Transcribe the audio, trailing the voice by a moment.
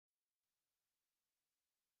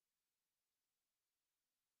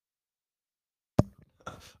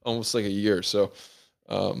almost like a year. So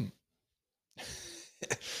um,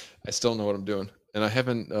 I still don't know what I'm doing, and I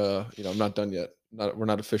haven't. I'm not done yet. We're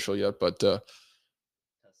not official yet, but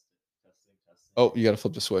oh, you got to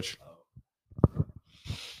flip the switch.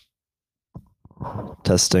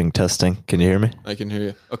 Testing, testing. Can you hear me? I can hear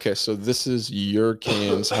you. Okay, so this is your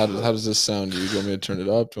cans. How does this sound to you? Do you want me to turn it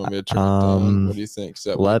up? Do you want me to turn it down? What do you think? Is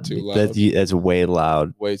that way too loud? That's way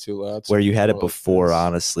loud. Way too loud. Where you had it More like before, this.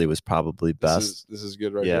 honestly, was probably best. This is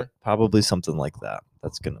good right Yeah, here. probably something like that.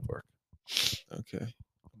 That's gonna work. Okay,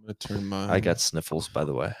 I'm gonna turn mine. I got sniffles, by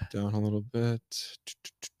the way. Down a little bit.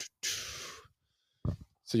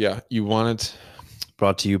 So yeah, you want it.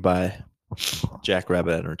 Brought to you by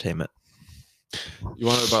Jackrabbit Entertainment. You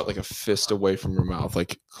want it about like a fist away from your mouth,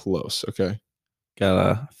 like close. Okay. Got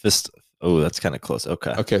a fist. Oh, that's kind of close.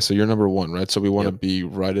 Okay. Okay, so you're number one, right? So we want to be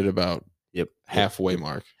right at about halfway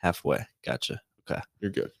mark. Halfway. Gotcha. Okay.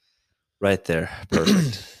 You're good. Right there.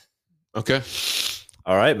 Perfect. Okay.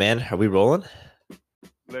 All right, man. Are we rolling?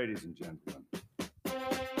 Ladies and gentlemen.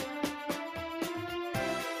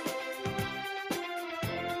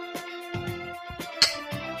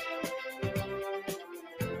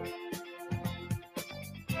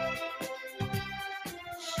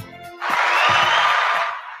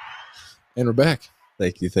 And we're back.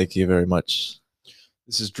 Thank you. Thank you very much.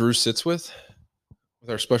 This is Drew Sits with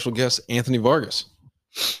our special guest, Anthony Vargas.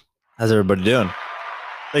 How's everybody doing?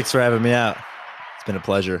 Thanks for having me out. It's been a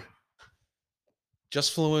pleasure.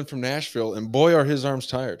 Just flew in from Nashville, and boy, are his arms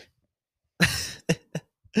tired.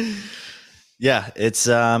 Yeah, it's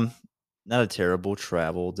not a terrible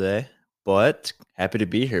travel day, but happy to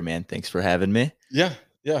be here, man. Thanks for having me. Yeah,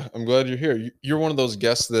 I'm glad you're here. You're one of those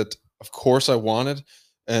guests that, of course, I wanted,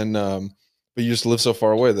 and but you just live so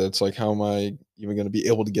far away that it's like, how am I even going to be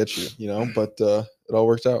able to get you? But it all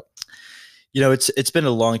worked out. It's been a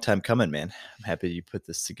long time coming, man. I'm happy you put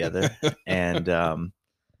this together, and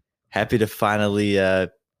happy to finally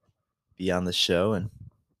be on the show and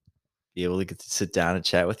be able to get to sit down and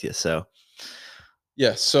chat with you. So,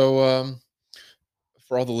 yeah. So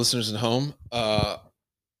for all the listeners at home,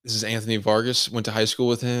 this is Anthony Vargas. Went to high school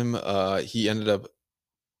with him. He ended up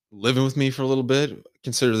living with me for a little bit.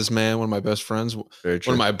 Consider this man one of my best friends. Very true.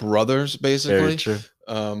 One of my brothers, basically. Very true.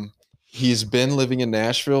 He's been living in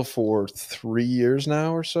Nashville for 3 years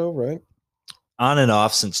now or so, right? On and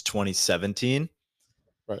off since 2017.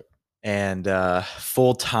 Right. And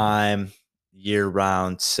full-time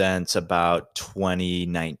year-round since about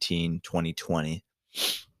 2019, 2020.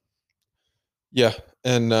 Yeah.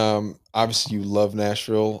 And obviously you love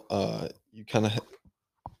Nashville.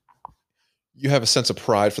 You have a sense of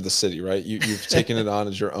pride for the city, right? You've taken it on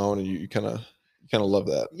as your own, and you kind of love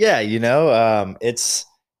that. Yeah,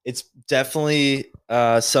 it's definitely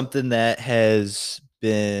something that has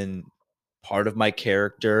been part of my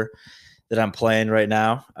character that I'm playing right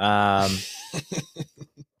now.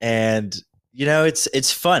 And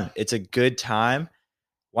it's fun. It's a good time.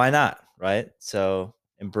 Why not? Right. So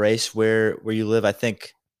embrace where you live. I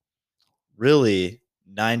think really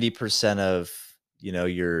 90% of,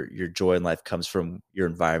 your joy in life comes from your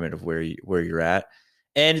environment of where you're at.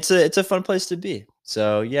 And it's a fun place to be.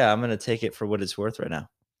 So yeah, I'm going to take it for what it's worth right now.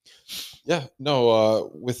 Yeah,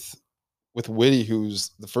 no, with Whitty,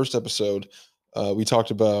 who's the first episode, we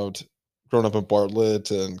talked about growing up in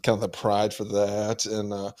Bartlett and kind of the pride for that,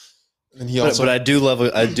 and he also. But I do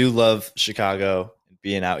love Chicago and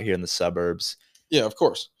being out here in the suburbs. Yeah, of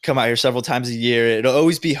course. Come out here several times a year. It'll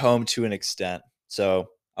always be home to an extent, so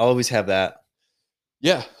I'll always have that.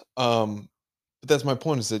 Yeah, but that's my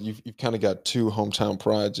point, is that you've kind of got two hometown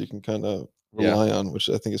prides you can kind of rely on, which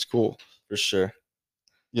I think is cool. For sure.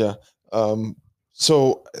 Yeah.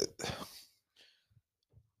 So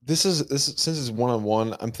this is since it's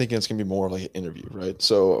one-on-one, I'm thinking it's gonna be more like an interview, right?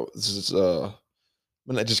 So this is I'm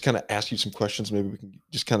gonna just kind of ask you some questions. Maybe we can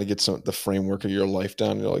just kind of get the framework of your life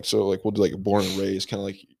down. We'll do like born and raised, kind of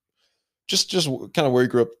like just kind of where you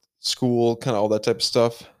grew up, school, kind of all that type of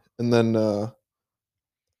stuff, and then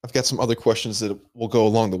I've got some other questions that will go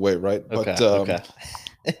along the way, right? Okay.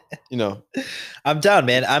 But I'm down,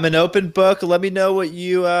 man. I'm an open book. Let me know what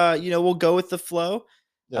you we'll go with the flow.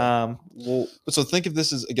 Yeah. But so think of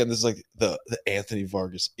this as like the Anthony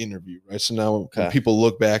Vargas interview, right? So now when people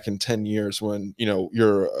look back in 10 years when,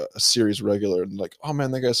 you're a series regular and like, oh man,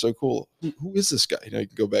 that guy's so cool. Who is this guy? You can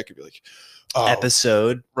go back and be like, oh,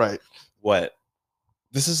 episode. Right. What?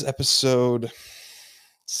 This is episode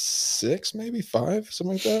 6, maybe 5,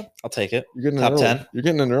 something like that. I'll take it. You're getting top in 10. You're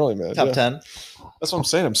getting in early, man. Top 10. That's what I'm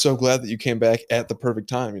saying. I'm so glad that you came back at the perfect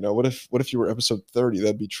time. What if you were episode 30?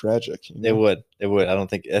 That'd be tragic. It would. I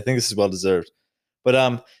think this is well deserved.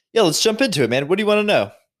 But yeah, let's jump into it, man. What do you want to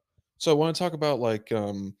know? So I want to talk about like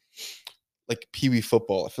Pee Wee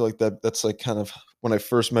football. I feel like that's like kind of when I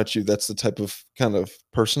first met you, that's the type of kind of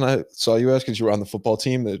person I saw you as because you were on the football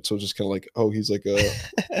team. So just kind of like, oh, he's like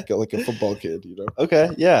like a football kid, you know? Okay,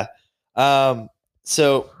 yeah.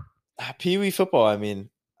 So Pee Wee football. I mean,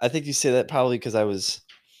 I think you say that probably because I was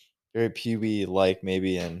very Pee Wee like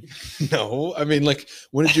maybe in. No, I mean, like,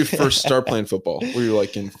 when did you first start playing football? Were you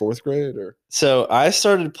like in fourth grade or? So I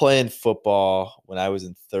started playing football when I was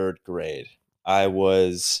in third grade. I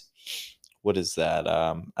was, what is that?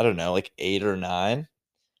 I don't know, like 8 or 9.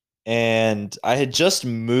 And I had just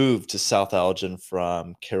moved to South Elgin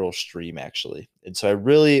from Carroll Stream, actually. And so I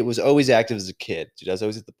really was always active as a kid. Dude, I was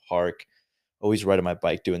always at the park, always riding my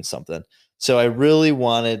bike, doing something. So I really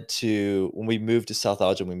wanted to, when we moved to South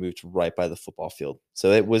Elgin, we moved right by the football field. So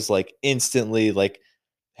it was like instantly like,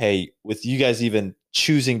 hey, with you guys even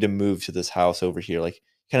choosing to move to this house over here, like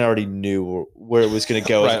kind of already knew where it was going to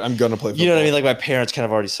go. Right, I'm gonna play football. You know what I mean? Like my parents kind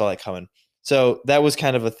of already saw that coming. So that was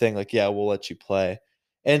kind of a thing. Like, yeah, we'll let you play.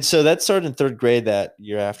 And so that started in third grade that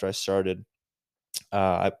year after I started.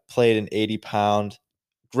 I played an 80-pound.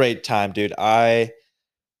 Great time, dude.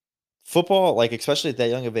 Football, like especially at that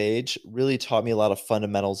young of age, really taught me a lot of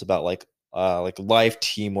fundamentals about like life,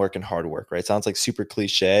 teamwork, and hard work. Right? Sounds like super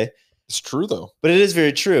cliche. It's true though. But it is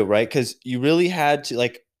very true, right? Because you really had to,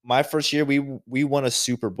 like, my first year, we won a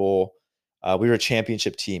Super Bowl. We were a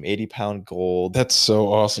championship team, 80-pound gold. That's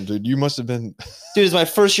so awesome, dude. You must have been. Dude, it's my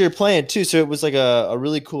first year playing too, so it was like a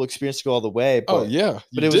really cool experience to go all the way. But, Oh yeah,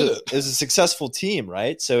 but it was a successful team,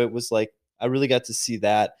 right? So it was like I really got to see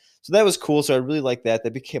that. So that was cool. So I really liked that.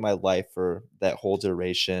 That became my life for that whole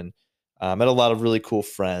duration. Met a lot of really cool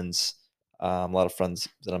friends. A lot of friends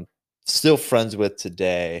that I'm still friends with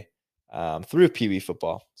today. Through Pee Wee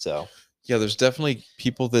football. So yeah, there's definitely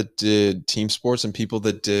people that did team sports and people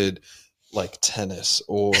that did like tennis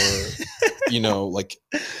or like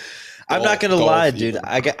I'm not gonna golf lie, dude.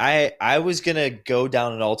 even. I was gonna go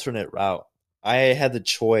down an alternate route. I had the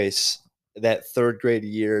choice that third grade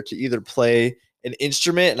year to either play an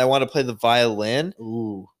instrument and I want to play the violin,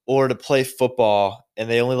 or to play football, and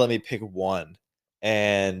they only let me pick one.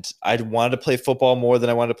 And I wanted to play football more than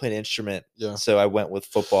I wanted to play an instrument. Yeah. So I went with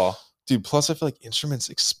football. Dude, plus I feel like instruments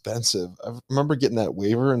expensive. I remember getting that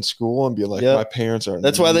waiver in school and being like, Yep. my parents are.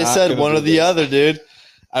 That's why they not said gonna one do or the this. other, dude.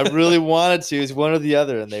 I really wanted to. It's one or the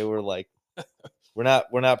other, and they were like, we're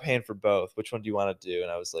not paying for both. Which one do you want to do?" And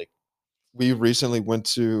I was like, we recently went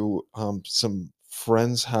to some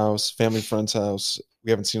family friend's house. We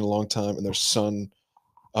haven't seen in a long time, and their son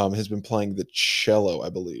has been playing the cello, I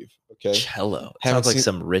believe. Okay, cello. Haven't Sounds like seen-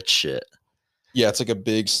 some rich shit. Yeah, it's like a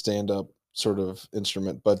big stand-up sort of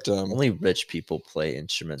instrument, but Only rich people play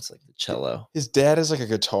instruments like the cello. his dad is like a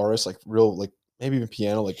guitarist, like real, like maybe even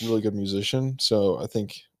piano, like really good musician. So I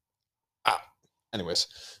think, anyways,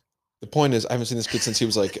 the point is I haven't seen this kid since he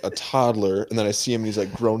was like a toddler, and then I see him and he's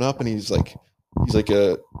like grown up, and he's like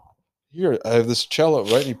here, I have this cello,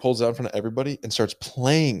 right? And he pulls it out in front of everybody and starts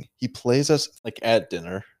playing. He plays us. Like at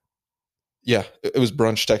dinner. Yeah, it was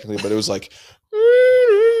brunch technically, but it was like,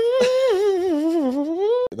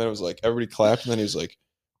 and then it was like everybody clapped, and then he was like,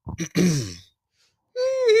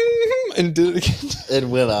 and did it again. It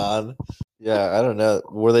went on. Yeah, I don't know.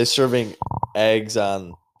 Were they serving eggs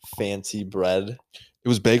on fancy bread? It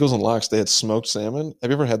was bagels and lox. They had smoked salmon. Have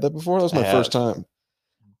you ever had that before? That was my first time.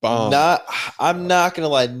 Bomb. I'm not gonna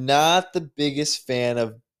lie, not the biggest fan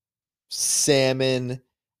of salmon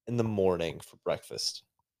in the morning for breakfast.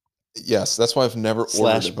 Yes, that's why I've never ordered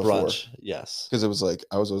Slash it before. brunch. Yes. Because it was like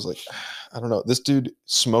I was always like, I don't know. This dude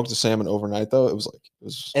smoked the salmon overnight though. It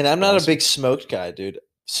was. And I'm not awesome. a big smoked guy, dude.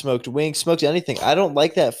 Smoked wings, smoked anything. I don't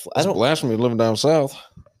like that. I It's don't, blasphemy living down south.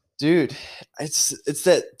 dude. It's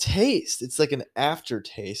that taste. It's like an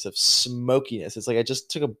aftertaste of smokiness. It's like I just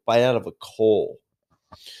took a bite out of a coal.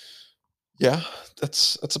 Yeah,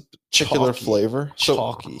 that's a particular Chalky. flavor.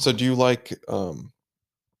 Chalky. So do you like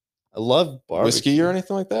I love barbecue. whiskey or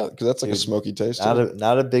anything like that? Because that's like Dude, a smoky taste. to it.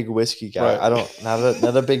 Not a big whiskey guy. Right. I don't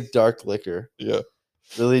not a big dark liquor. Yeah.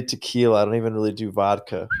 Really tequila. I don't even really do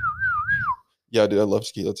vodka. Yeah, dude, I love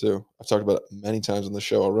tequila too. I've talked about it many times on the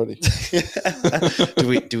show already.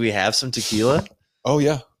 do we have some tequila? Oh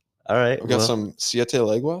yeah, All right. we got well, some Siete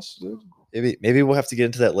Leguas, dude. maybe we'll have to get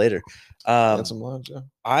into that later. Got some limes, yeah.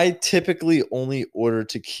 I typically only order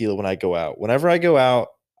tequila when I go out. Whenever I go out,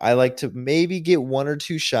 I like to maybe get 1 or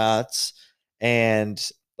 2 shots, and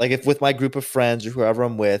like if with my group of friends or whoever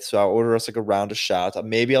I'm with, so I'll order us like a round of shots.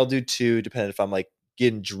 Maybe I'll do 2, depending if I'm like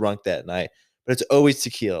getting drunk that night. But it's always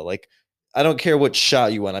tequila. Like I don't care what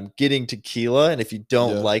shot you want. I'm getting tequila, and if you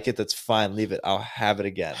don't Yeah. like it, that's fine. Leave it. I'll have it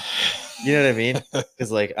again. You know what I mean?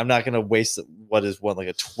 Because like I'm not gonna waste what is one like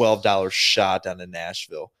a $12 shot down in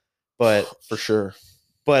Nashville, but For sure.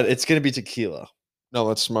 it's gonna be tequila. No,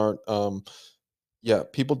 that's smart. Yeah,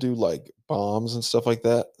 people do like bombs and stuff like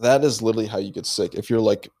that. That is literally how you get sick. If you're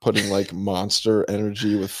like putting like Monster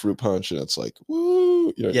Energy with fruit punch, and it's like,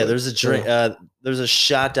 woo. You know, Yeah, you're there's a like, drink. "Ugh." There's a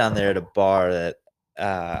shot down there at a bar that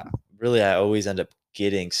really I always end up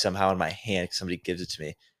getting somehow in my hand because somebody gives it to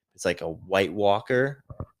me. It's like a White Walker,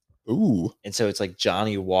 Ooh. and so it's like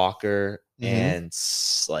Johnny Walker Mhm. and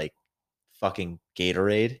like fucking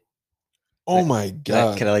Gatorade. Oh my Can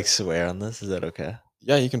I god. like swear on this? Is that okay?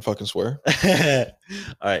 Yeah, you can fucking swear. All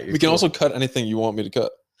right, you're We can cool. also cut anything you want me to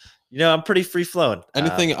cut. You know, I'm pretty free flowing.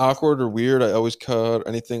 Anything awkward or weird, I always cut.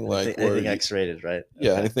 Anything like where anything you, X-rated, right?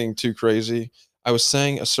 yeah, Okay. anything too crazy. I was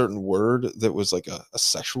saying a certain word that was like a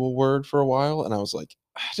sexual word for a while, and I was like,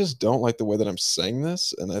 I just don't like the way that I'm saying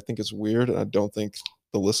this, and I think it's weird, and I don't think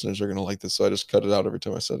the listeners are gonna like this, so I just cut it out every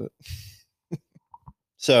time I said it.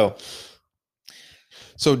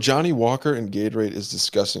 So Johnny Walker and Gatorade is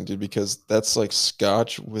disgusting, dude, because that's like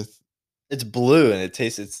scotch with. It's blue and it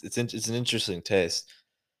tastes. It's an interesting taste.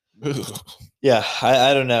 Ugh. Yeah,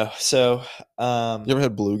 I don't know. So, You ever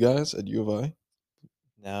had blue guys at U of I?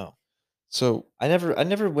 no, So I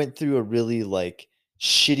never went through a really like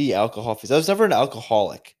shitty alcohol phase. I was never an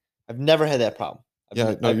alcoholic. I've never had that problem.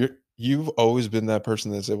 yeah, no, you've always been that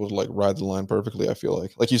person that's able to like ride the line perfectly. I feel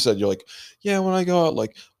like you said, you're like, yeah, when I go out,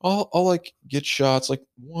 like I'll like get shots, like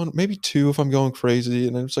one, maybe two if I'm going crazy,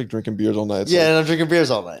 and then it's like drinking beers all night. It's yeah, like, and I'm drinking beers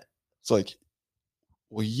all night, it's like,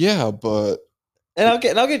 well, yeah, but and I'll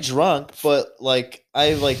get drunk, but like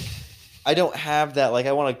I don't have that. Like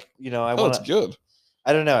I want to, you know, I oh, want it's to. good.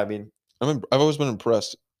 I don't know. I mean, I've always been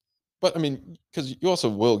impressed, but I mean, because you also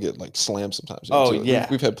will get like slammed sometimes. You know, oh too. yeah,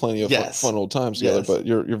 We've had plenty of yes, fun old times together, yes. but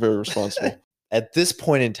you're very responsible. At this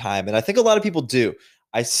point in time, and I think a lot of people do.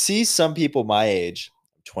 I see some people my age,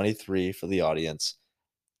 23 for the audience.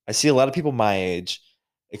 I see a lot of people my age,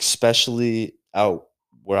 especially out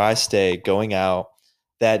where I stay, going out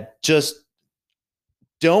that just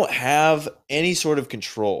don't have any sort of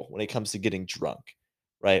control when it comes to getting drunk,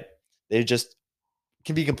 right? They just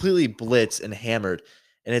can be completely blitzed and hammered.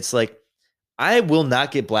 And it's like, I will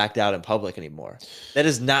not get blacked out in public anymore. That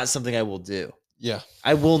is not something I will do. Yeah,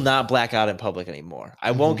 I will not black out in public anymore.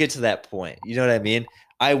 I Mhm. won't get to that point. You know what I mean?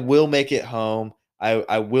 I will make it home.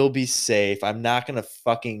 I will be safe. I'm not gonna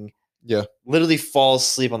fucking yeah. literally fall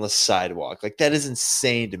asleep on the sidewalk. Like that is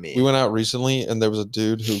insane to me. We went out recently, and there was a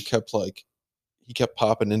dude who kept like, he kept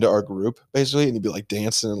popping into our group basically, and he'd be like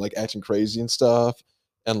dancing and like acting crazy and stuff.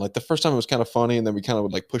 And like the first time it was kind of funny, and then we kind of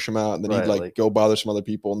would like push him out, and then he'd Right, like like- go bother some other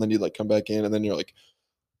people, and then he'd like come back in, and then you're like,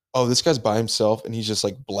 oh, this guy's by himself, and he's just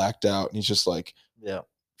like blacked out, and he's just like Yeah.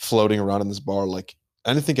 floating around in this bar. Like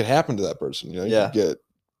anything could happen to that person. You know, you Yeah. could get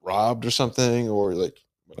robbed or something, or like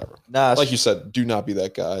whatever. Nah, Like you said, do not be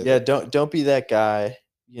that guy. yeah, don't be that guy.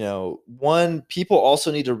 You know, one, people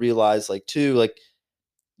also need to realize, like, two, like,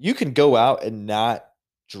 you can go out and not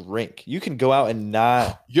drink. You can go out and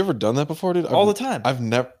not You ever done that before, dude? all the time. I've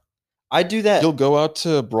never. I do that You'll go out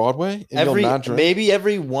to Broadway and every you'll not drink. maybe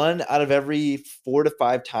every one out of every 4 to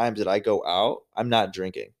 5 times that I go out, I'm not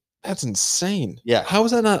drinking. That's insane. Yeah. How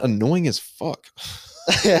is that not annoying as fuck?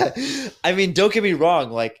 I mean, don't get me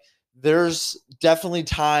wrong. Like, there's definitely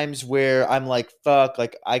times where I'm like, fuck,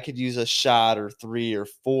 like I could use a shot or 3 or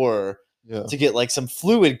 4 Yeah. to get like some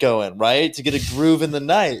fluid going, right? To get a groove in the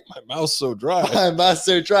night. My mouth's so dry. My mouth's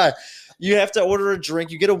so dry. You have to order a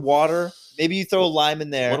drink. You get a water. Maybe you throw a lime in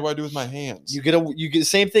there. What do I do with my hands? You get the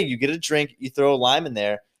same thing. You get a drink. You throw a lime in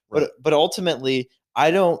there. Right. But ultimately, I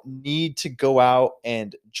don't need to go out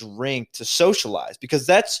and drink to socialize, because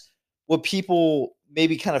that's what people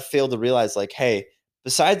maybe kind of fail to realize. Like, hey,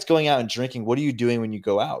 besides going out and drinking, what are you doing when you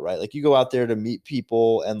go out, right? Like you go out there to meet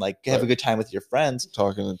people and like have a Right. good time with your friends.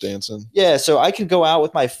 Talking and dancing. Yeah, so I can go out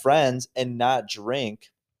with my friends and not drink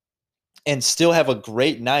and still have a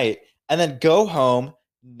great night, and then go home,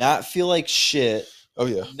 not feel like shit, Oh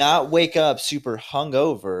yeah. not wake up super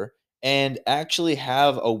hungover, and actually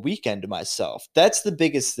have a weekend to myself. That's the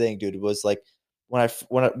biggest thing, dude. Was like when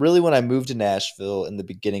I moved to Nashville in the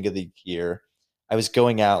beginning of the year, I was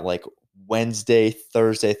going out like Wednesday,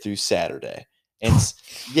 Thursday through Saturday. And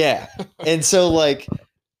yeah. And so like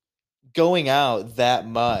going out that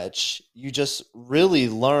much, you just really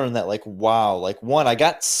learn that, like, wow, like one, I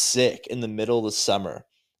got sick in the middle of the summer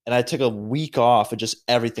and I took a week off of just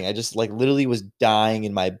everything. I just like literally was dying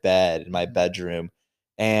in my bed, in my bedroom.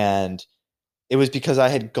 And it was because I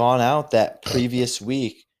had gone out that previous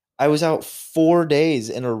week. I was out 4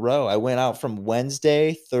 days in a row. I went out from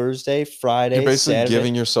Wednesday, Thursday, Friday, You're basically Saturday.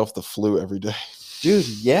 giving yourself the flu every day. Dude,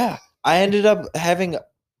 yeah. I ended up having,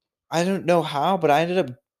 I don't know how, but I ended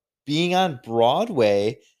up being on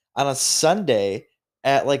Broadway on a Sunday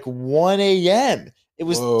at like 1 a.m. It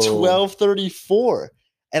was Whoa. 12:34.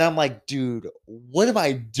 And I'm like, dude, what am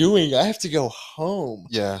I doing? I have to go home.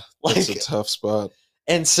 Yeah, that's a Like, tough spot.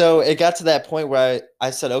 and so it got to that point where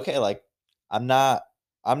I said, okay, like I'm not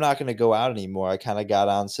going to go out anymore. I kind of got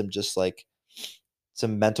on some just like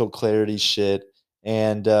some mental clarity shit.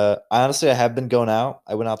 And honestly, I have been going out.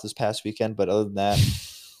 I went out this past weekend, but other than that,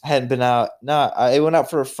 I hadn't been out. No, I went out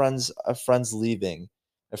for a friend's leaving.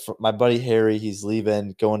 My buddy Harry, he's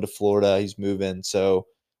leaving, going to Florida. He's moving, so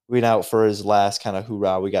we went out for his last kind of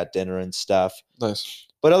hoorah. We got dinner and stuff. Nice.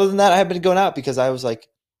 But other than that, I haven't been going out because I was like,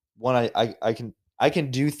 one, I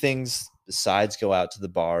can do things besides go out to the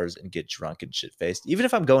bars and get drunk and shit faced. Even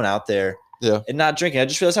if I'm going out there, Yeah, and not drinking, I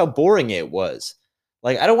just realized how boring it was.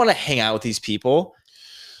 Like, I don't want to hang out with these people.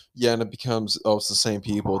 yeah, and it becomes it's the same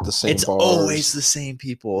people at the same It's bars. always the same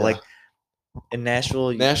people. Yeah. Like in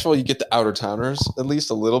Nashville, You get the outer towners at least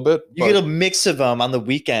a little bit. you get a mix of them on the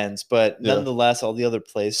weekends, but Yeah. nonetheless, all the other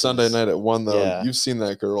places. Sunday night at 1 though. Yeah. You've seen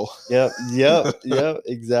that girl. Yep,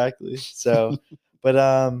 exactly. So, but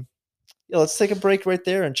yeah, let's take a break right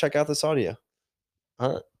there and check out this audio.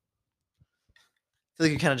 All right. I feel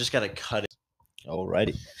like you kind of just got to cut it.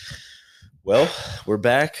 Alrighty. Well, we're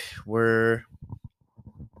back. We're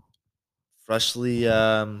freshly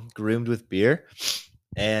groomed with beer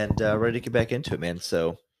and ready to get back into it, man.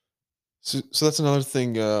 So that's another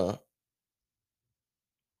thing.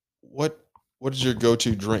 What is your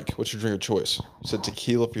go-to drink? What's your drink of choice? You said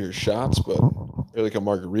tequila for your shots, but you're like a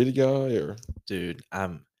margarita guy or dude,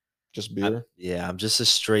 I'm just beer? I'm just a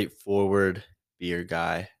straightforward beer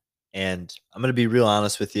guy. And I'm gonna be real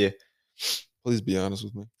honest with you. Please be honest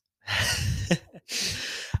with me.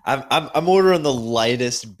 I'm ordering the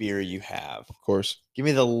lightest beer you have. Of course. Give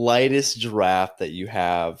me the lightest draft that you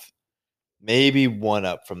have. Maybe one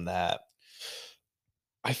up from that.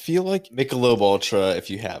 I feel like Michelob Ultra if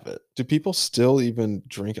you have it. do people still even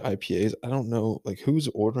drink IPAs? I don't know. Like who's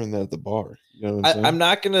ordering that at the bar? You know what I'm saying? I'm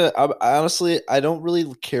not gonna. Honestly, I don't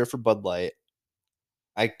really care for Bud Light.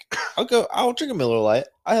 I'll drink a Miller Lite.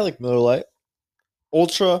 I like Miller Lite.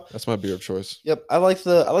 Ultra. That's my beer of choice. Yep, I like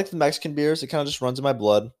the Mexican beers. It kind of just runs in my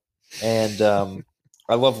blood, and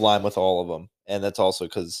I love lime with all of them, and that's also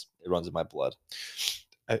because it runs in my blood.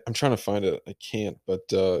 I'm trying to find it. I can't, but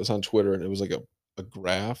it's on Twitter, and it was like a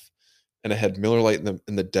graph, and it had Miller Lite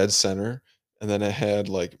in the dead center, and then it had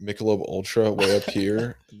like Michelob Ultra way up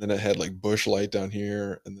here, and then it had like Busch Light down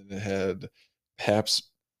here, and then it had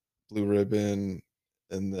Pabst Blue Ribbon,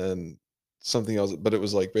 and then something else. But it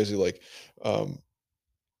was like basically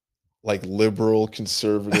like liberal,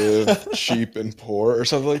 conservative, cheap, and poor, or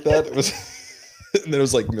something like that. It was, and then it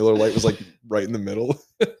was like Miller Lite was like right in the middle.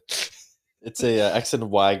 It's a X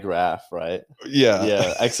and Y graph, right?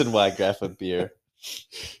 Yeah, X and Y graph of beer.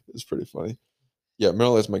 It's pretty funny. Yeah,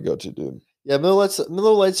 Miller Lite's my go-to, dude. Yeah, Miller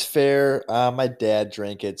Lite's fair. My dad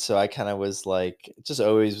drank it, so I kind of was like, it just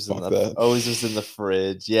always was always was in the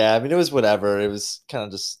fridge. Yeah, I mean, it was whatever. It was kind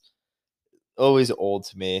of just always old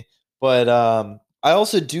to me. But I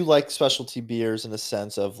also do like specialty beers in the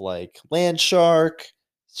sense of like Land Shark,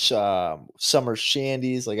 summer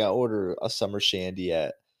shandies. Like I order a summer shandy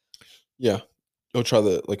at. Yeah, I'll try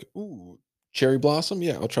the cherry blossom.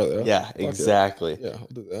 Yeah, I'll try that. Yeah, exactly. Yeah, I'll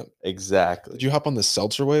do that. Exactly. Did you hop on the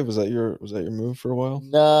seltzer wave? Was that your move for a while?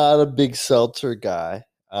 Not a big seltzer guy.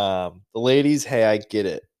 The ladies, hey, I get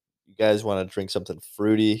it. You guys want to drink something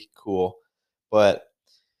fruity, cool. But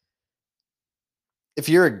if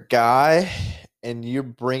you're a guy and you're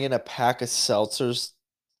bringing a pack of seltzers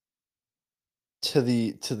to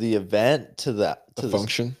the event, to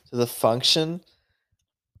the function,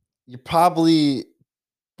 you probably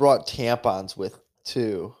brought tampons with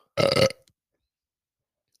too.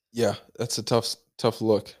 Yeah, that's a tough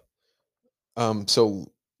look.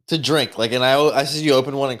 So to drink, like, and I see you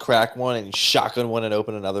open one and crack one and shotgun one and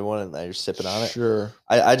open another one and now you're sipping on it. Sure.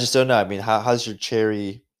 I just don't know. I mean, how's your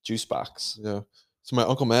cherry juice box? Yeah. So my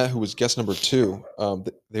Uncle Matt, who was guest number 2,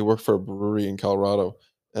 they work for a brewery in Colorado,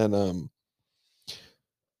 and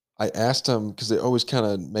I asked him because they always kind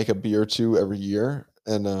of make a beer or two every year,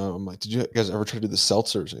 and I'm like, did you guys ever try to do the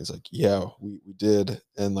seltzers? And he's like, yeah, we did,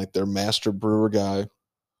 and like their master brewer guy,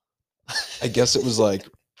 I guess it was like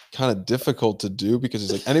kind of difficult to do because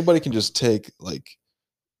he's like anybody can just take like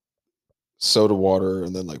soda water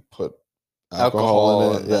and then like put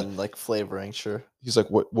alcohol in it, and then like flavoring. Sure. He's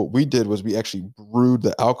like, what we did was we actually brewed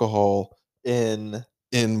the alcohol in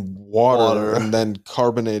in water, Water. and then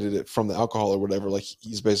carbonated it from the alcohol or whatever. Like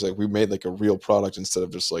he's basically like, we made like a real product instead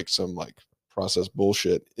of just like some like processed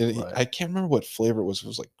bullshit. And Right. I can't remember what flavor it was. It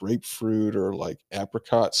was like grapefruit or like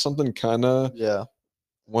apricot, something kind of Yeah.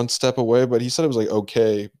 one step away. But he said it was like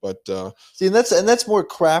okay. But See, and that's more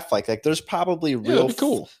craft like. Like there's probably yeah, real that'd be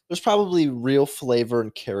cool. There's probably real flavor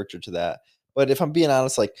and character to that. But if I'm being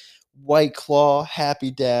honest, like White Claw,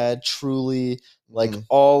 Happy Dad, Truly, like Mhm.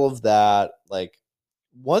 all of that, like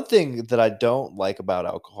one thing that I don't like about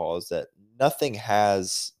alcohol is that nothing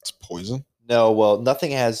has It's poison,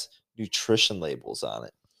 nothing has nutrition labels on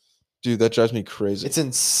it. dude. That drives me crazy. It's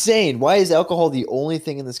insane. Why is alcohol the only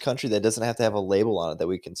thing in this country that doesn't have to have a label on it that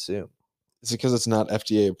we consume? Is it because it's not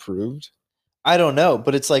FDA approved? I don't know,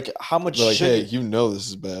 but it's like how much They're like, sugar. hey, you know this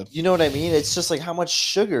is bad. You know what I mean? It's just like how much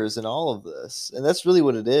sugar is in all of this, and that's really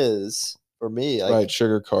what it is for me. Like, Right,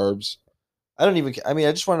 sugar, carbs. I don't even. I mean,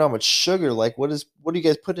 I just want to know how much sugar. Like, what do you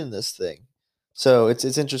guys put in this thing? So it's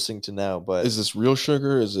interesting to know. But Is this real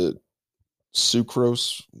sugar? Is it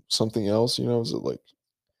sucrose? Something else? You know? Is it like,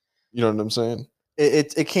 you know what I'm saying?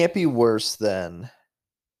 it can't be worse than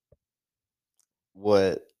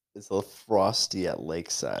what is a Frosty at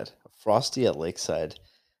Lakeside. A Frosty at Lakeside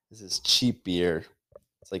is this cheap beer.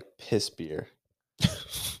 It's like piss beer.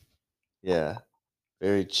 Yeah,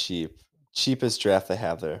 very cheap. Cheapest draft they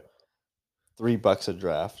have there. $3 a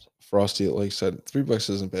draft. Frosty at Lakeside. $3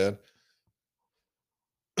 isn't bad.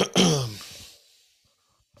 Get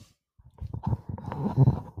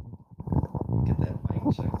that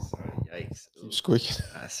mic check. Sorry, yikes. Keep squeaking.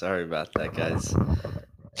 Sorry about that, guys.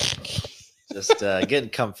 Just getting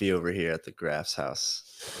comfy over here at the Graph's house.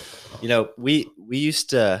 You know, we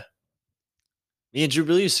used to. Me and Drew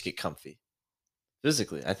really used to get comfy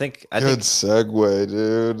physically. I think Good segue,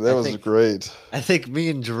 dude. That was great. I think me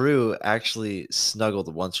and Drew actually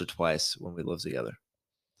snuggled once or twice when we lived together.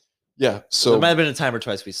 Yeah. So there might have been a time or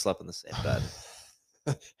twice we slept in the same bed.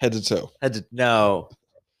 Head to toe. No,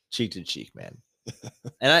 cheek to cheek, man.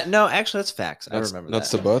 And actually that's facts. I remember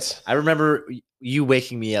nuts that. to butts. I remember you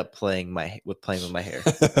waking me up playing with my hair.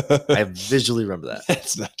 I visually remember that.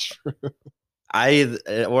 That's not true. I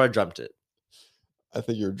dreamt it. I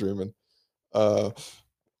think you're dreaming.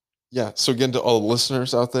 Yeah. So again, to all the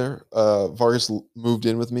listeners out there, Vargas moved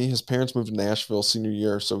in with me. His parents moved to Nashville senior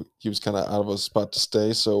year, so he was kind of out of a spot to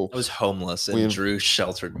stay. So I was homeless, and Drew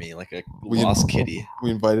sheltered me like a we lost kitty.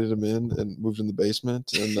 We invited him in and moved in the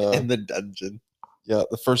basement and in the dungeon. Yeah,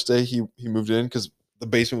 the first day he moved in because the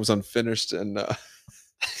basement was unfinished, and I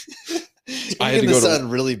had to go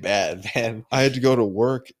really bad, man. I had to go to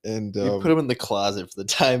work, and you put him in the closet for the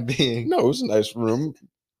time being. No, it was a nice room.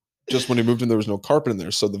 Just when he moved in, there was no carpet in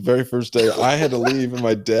there. So the very first day, I had to leave, and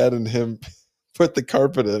my dad and him put the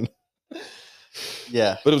carpet in.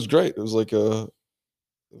 Yeah, but it was great. It was like no,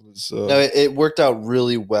 it worked out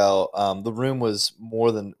really well. The room was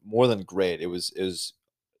more than great. It was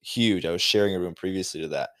huge. I was sharing a room previously to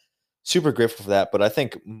that. Super grateful for that. But I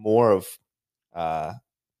think more of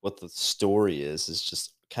what the story is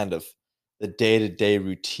just kind of the day-to-day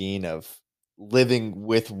routine of living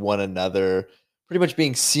with one another, pretty much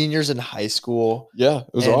being seniors in high school. Yeah,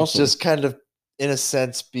 it was awesome. Just kind of, in a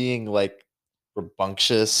sense, being like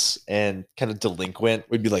rambunctious and kind of delinquent.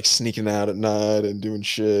 We'd be like sneaking out at night and doing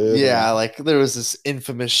shit. Yeah, like there was this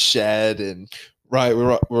infamous shed and right, we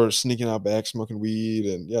were sneaking out back, smoking weed,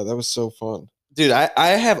 and yeah, that was so fun. Dude, I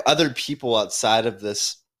have other people outside of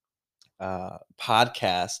this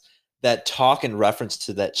podcast that talk in reference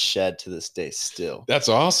to that shed to this day still. That's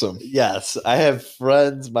awesome. Yes, I have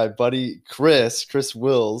friends. My buddy Chris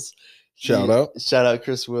Wills. Shout out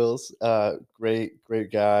Chris Wills.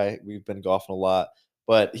 Great guy. We've been golfing a lot,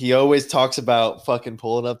 but he always talks about fucking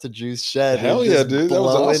pulling up to Drew's shed. Hell yeah, dude. That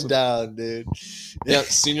was awesome. Down, dude. Yeah,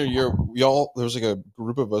 senior year, there was like a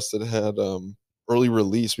group of us that had early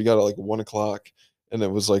release. We got at like 1:00, and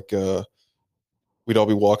it was like we'd all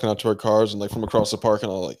be walking out to our cars, and like from across the parking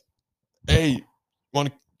lot, like, hey, want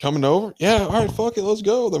to coming over? Yeah, all right, fuck it, let's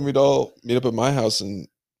go. Then we'd all meet up at my house and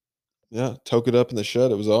toke it up in the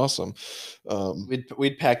shed. It was awesome.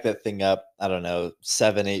 We'd pack that thing up. I don't know,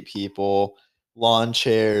 7-8 people, lawn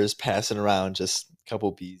chairs, passing around just a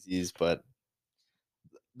couple beezies, but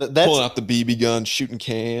that's pulling out the BB gun, shooting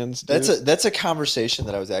cans. Dude. That's a conversation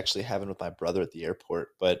that I was actually having with my brother at the airport.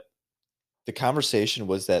 But the conversation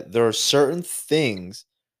was that there are certain things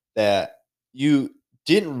that you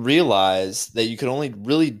didn't realize that you could only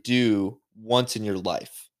really do once in your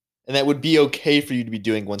life, and that would be okay for you to be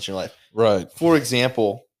doing once in your life. Right. For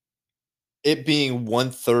example, it being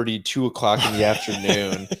 1:30, 2 o'clock in the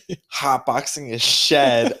afternoon, hotboxing a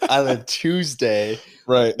shed on a Tuesday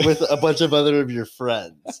Right. with a bunch of other of your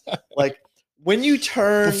friends. Like when you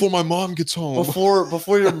turn Before my mom gets home.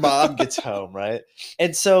 before your mom gets home, right?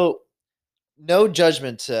 And so no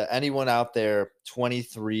judgment to anyone out there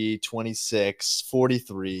 23, 26,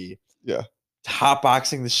 43. Yeah.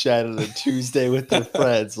 Hotboxing the shed on a Tuesday with their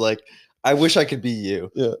friends. Like I wish I could be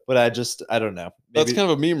you. Yeah. But I don't know. That's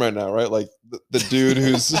kind of a meme right now, right? Like the dude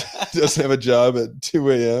who's doesn't have a job at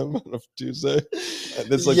 2 a.m. on a Tuesday.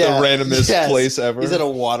 And it's like the randomest place ever. He's at a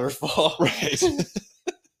waterfall. Right.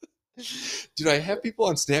 Dude, I have people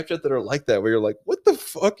on Snapchat that are like that, where you're like, what the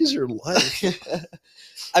fuck is your life?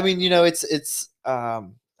 I mean, it's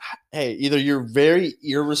hey, either you're very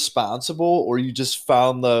irresponsible or you just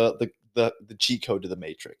found the cheat code to the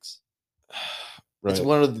Matrix. Right. It's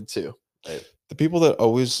one of the two. Right. The people that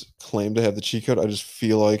always claim to have the cheat code, I just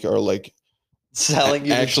feel like are like selling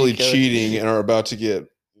you actually cheating and are about to get,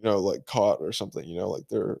 like caught or something, like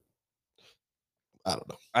they're, I don't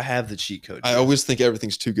know. I have the cheat code. I always think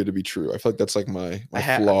everything's too good to be true. I feel like that's like my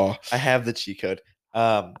flaw. I have the cheat code.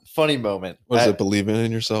 Funny moment. What is it? Believing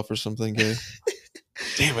in yourself or something, Gay?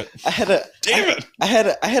 Damn it. I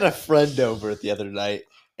had a friend over the other night,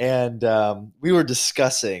 and we were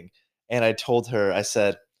discussing, and I told her, I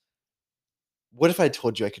said, what if I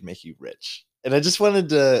told you I could make you rich? And I just wanted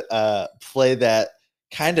to play that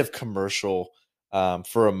kind of commercial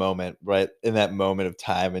for a moment, right? In that moment of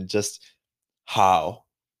time, and just how?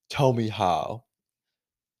 Tell me how.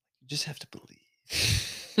 You just have to believe.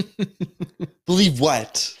 Believe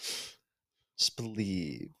what? Just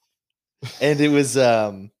believe. And it was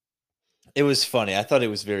funny. I thought it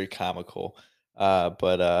was very comical.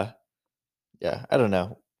 But yeah, I don't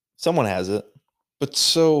know. Someone has it. But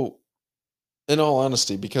so, in all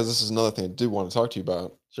honesty, because this is another thing I do want to talk to you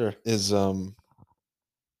about. Sure. Is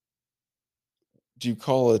do you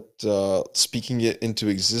call it speaking it into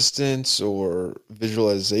existence or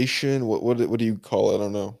visualization? What do you call it? I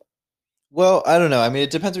don't know. Well, I don't know. I mean,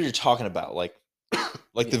 it depends what you're talking about. Like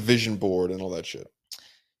the vision board and all that shit.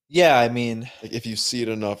 Yeah, I mean, like if you see it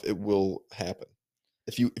enough, it will happen.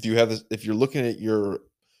 If you have this, if you're looking at your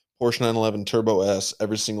Porsche 911 Turbo S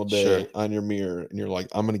every single day on your mirror, and you're like,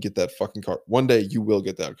 I'm gonna get that fucking car. One day you will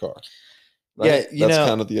get that car. Right? Yeah, that's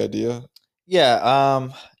kind of the idea. Yeah,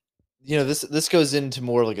 this goes into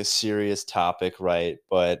more like a serious topic, right?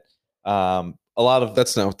 But a lot of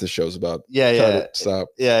that's not what this show's about. Yeah, stop.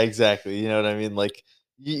 Yeah, exactly. You know what I mean? Like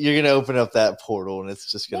you're gonna open up that portal, and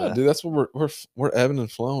it's just gonna. No, dude, that's what we're ebbing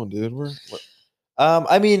and flowing, dude.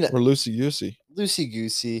 I mean, we're loosey goosey. Loosey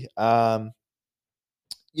goosey.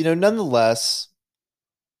 Nonetheless,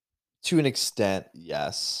 to an extent,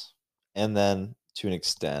 yes, and then to an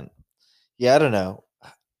extent, yeah. I don't know.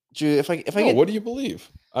 Drew, what do you believe?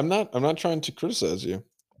 I'm not trying to criticize you.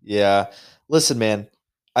 Yeah. Listen, man,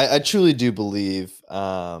 I truly do believe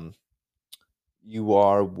you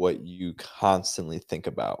are what you constantly think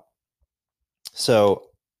about. So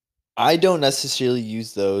I don't necessarily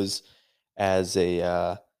use those as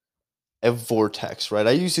a vortex, right?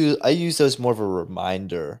 I use those more of a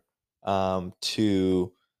reminder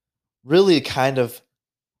to really kind of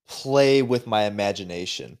play with my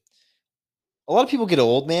imagination. A lot of people get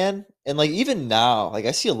old, man, and like even now, like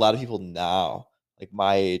I see a lot of people now, like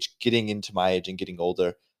my age, getting into my age and getting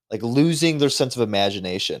older, like losing their sense of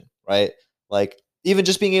imagination, right? Like even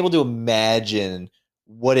just being able to imagine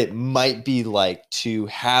what it might be like to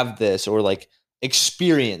have this or like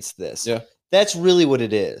experience this. Yeah. That's really what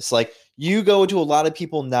it is. Like you go to a lot of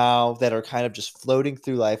people now that are kind of just floating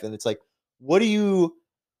through life, and it's like, what do you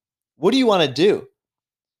want to do?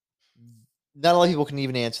 Not a lot of people can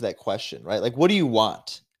even answer that question, right? Like, what do you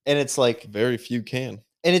want? And it's like very few can.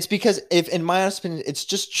 And it's because in my opinion, it's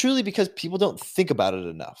just truly because people don't think about it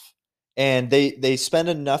enough, and they spend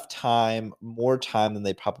enough time, more time than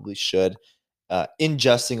they probably should,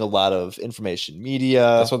 ingesting a lot of information, media.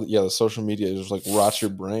 That's what, the social media just like rots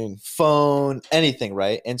your brain, phone, anything,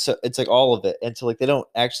 right? And so it's like all of it, and so like they don't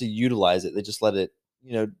actually utilize it; they just let it,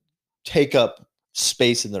 take up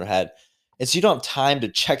space in their head. And so you don't have time to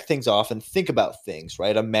check things off and think about things,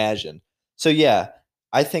 right? Imagine. So yeah,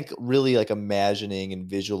 I think really like imagining and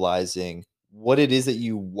visualizing what it is that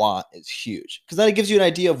you want is huge, because then it gives you an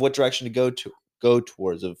idea of what direction to go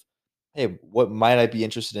towards. Of, hey, what might I be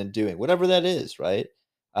interested in doing? Whatever that is, right?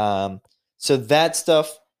 So that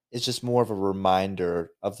stuff is just more of a reminder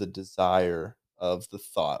of the desire of the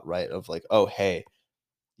thought, right? Of like, oh, hey,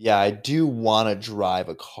 yeah, I do want to drive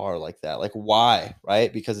a car like that. Like, why?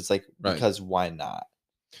 Right? Because it's like, because why not?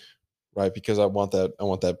 Right. Because I want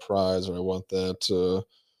that prize, or I want that,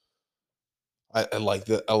 I like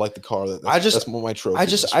the car. I just- that's one of my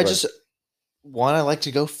trophies. I just one, I like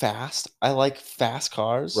to go fast. I like fast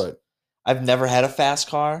cars. right. I've never had a fast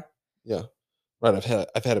car. Yeah. Right.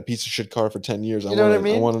 I've had a piece of shit car for 10 years. You know what I I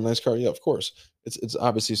mean? want a nice car. Yeah, of course. It's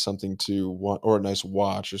obviously something to want, or a nice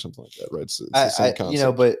watch or something like that, right? It's the same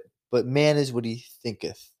concept. But man is what he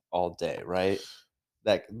thinketh all day, right?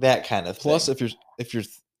 That kind of Plus, thing. if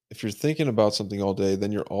you're thinking about something all day,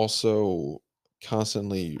 then you're also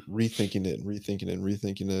constantly rethinking it and rethinking it and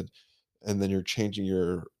rethinking it, and then you're changing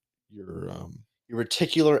your Your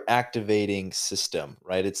reticular activating system,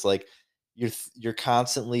 right? It's like you're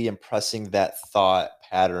constantly impressing that thought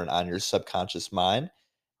pattern on your subconscious mind,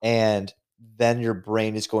 and then your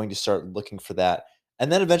brain is going to start looking for that.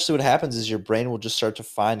 And then eventually what happens is your brain will just start to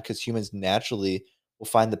find, because humans naturally will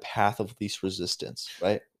find the path of least resistance,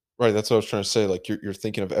 right? right. That's what I was trying to say. Like you're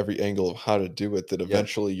thinking of every angle of how to do it. That Yep.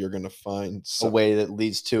 eventually you're going to find A some way that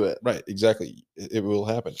leads to it. right. Exactly. It will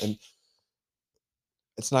happen, and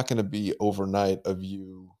it's not going to be overnight of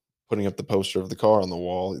you putting up the poster of the car on the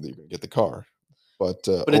wall that you're going to get the car, but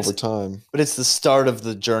But over time, But it's the start of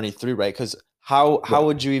the journey through, right? Because how right.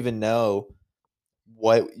 would you even know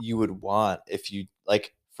what you would want if you,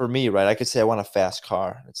 like, for me, right? I could say I want a fast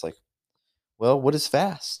car. It's like, well, what is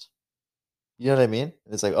fast? You know what I mean?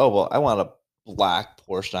 And it's like, oh well, I want a black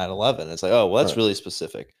Porsche 911. It's like, oh well, that's Right. really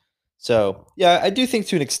specific. So yeah, I do think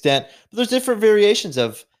to an extent, but there's different variations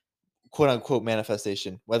of quote unquote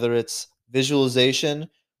manifestation, whether it's visualization,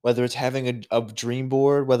 whether it's having a dream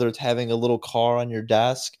board, whether it's having a little car on your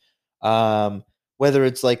desk, whether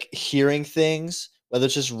it's like hearing things, whether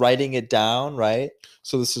it's just writing it down, right?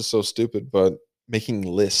 So this is so stupid, but making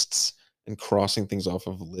lists and crossing things off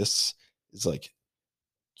of lists is like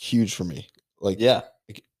huge for me. Like, Yeah.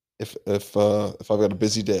 like if I've got a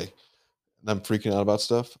busy day and I'm freaking out about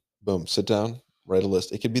stuff, boom, sit down, write a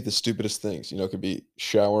list. It could be the stupidest things. It could be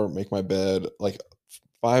shower, make my bed, like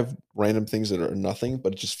five random things that are nothing,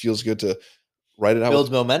 but it just feels good to write it out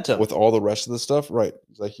Builds momentum. with all the rest of the stuff. Right.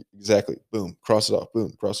 It's like exactly. Boom, cross it off.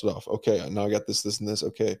 Boom, cross it off. Okay, now I got this, this, and this.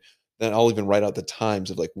 Okay. Then I'll even write out the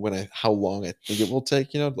times of like how long I think it will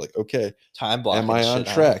take, like, okay, Time blocking. am I on shit,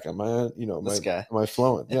 huh? track? Am I on, This guy. am I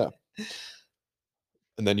flowing? Yeah.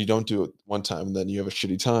 And then you don't do it one time, and then you have a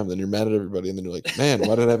shitty time. Then you're mad at everybody, and then you're like, man,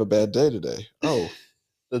 why did I have a bad day today? Oh,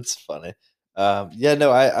 That's funny. Yeah,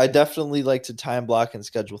 no, I definitely like to time block and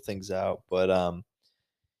schedule things out, but I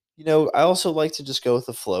also like to just go with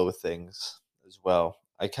the flow with things as well.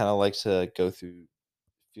 I kind of like to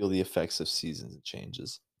feel the effects of seasons and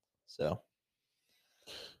changes. So,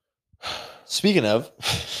 speaking of,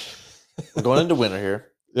 we're going into winter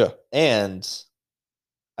here, yeah. and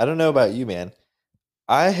I don't know about you, man.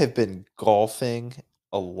 I have been golfing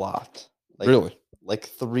a lot. Really? Like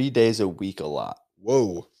 3 days a week, a lot.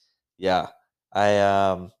 Whoa. Yeah.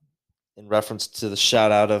 In reference to the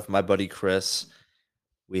shout out of my buddy Chris,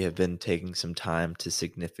 we have been taking some time to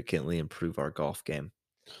significantly improve our golf game.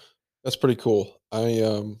 That's pretty cool.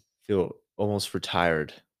 I Feel almost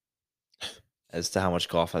retired as to how much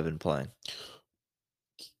golf I've been playing.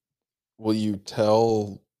 Will you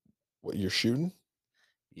tell what you're shooting?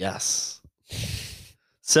 Yes.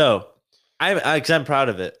 So I'm proud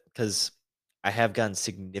of it because I have gotten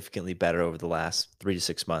significantly better over the last 3 to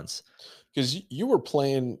 6 months. Because you were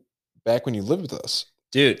playing back when you lived with us.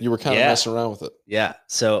 Dude, You were kind of messing around with it. Yeah.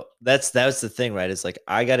 So that was the thing, right? It's like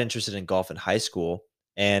I got interested in golf in high school.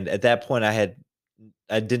 And at that point I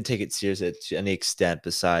didn't take it seriously to any extent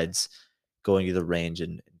besides going to the range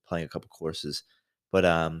and playing a couple courses.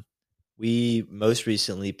 But we most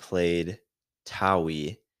recently played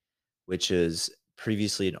Towie, which is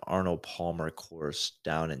previously an Arnold Palmer course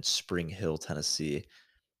down in Spring Hill, Tennessee.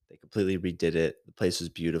 They completely redid it. The place was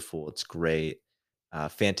beautiful. It's great.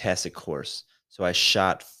 Fantastic course. So I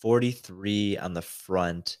shot 43 on the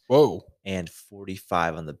front. Whoa. And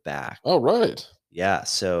 45 on the back. All right. Yeah.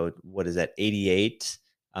 So what is that? 88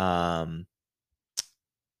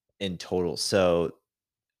 in total. So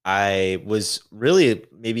I was really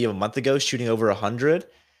maybe a month ago shooting over 100,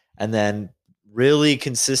 and then really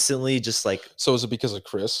consistently just like. So is it because of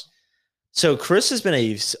Chris? So Chris has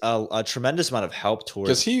been a tremendous amount of help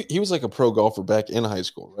towards. Because he was like a pro golfer back in high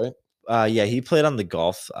school, right? Yeah, he played on the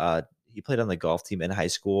golf. He played on the golf team in high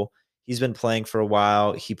school. He's been playing for a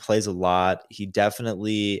while. He plays a lot. He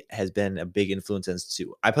definitely has been a big influence.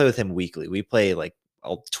 I play with him weekly. We play like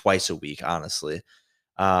twice a week, honestly.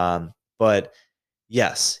 But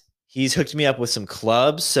yes, he's hooked me up with some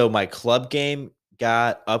clubs. So my club game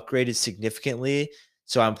got upgraded significantly.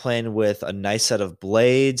 So I'm playing with a nice set of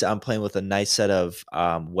blades. I'm playing with a nice set of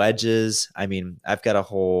wedges. I mean, I've got a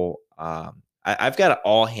whole I've got it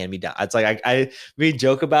all hand me down. It's like we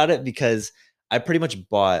joke about it because I pretty much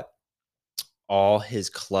bought all his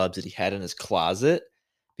clubs that he had in his closet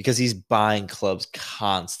because he's buying clubs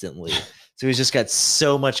constantly. So he's just got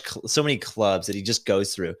so many clubs that he just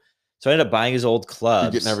goes through. So I ended up buying his old clubs.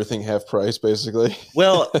 You're getting everything half price, basically.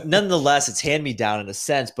 Well, nonetheless, it's hand me down in a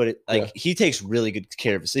sense, but he takes really good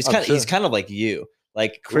care of it. So he's kind of like you,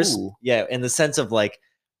 like Chris. Ooh. Yeah, in the sense of like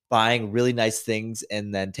buying really nice things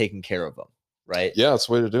and then taking care of them, right? Yeah, that's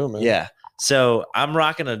the way to do it, man. Yeah. So I'm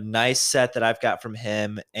rocking a nice set that I've got from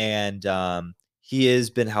him, and he has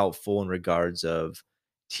been helpful in regards of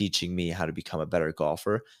teaching me how to become a better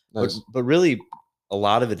golfer. Nice. But really, a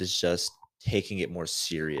lot of it is just taking it more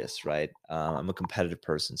serious, right? I'm a competitive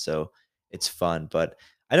person, so it's fun. But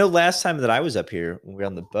I know last time that I was up here when we were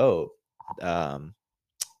on the boat, a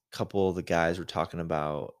couple of the guys were talking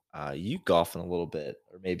about you golfing a little bit,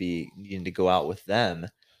 or maybe needing to go out with them.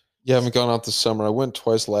 Yeah, I haven't gone out this summer. I went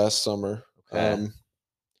twice last summer. Okay.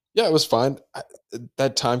 Yeah, it was fine.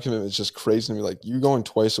 That time commitment is just crazy to me. Like, you going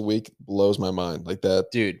twice a week blows my mind. Like, that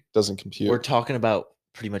Dude, doesn't compute. we're talking about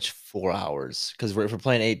pretty much 4 hours because if we're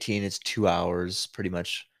playing 18, it's 2 hours pretty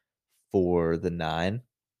much for the 9.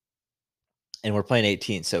 And we're playing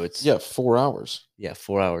 18, so it's 4 hours.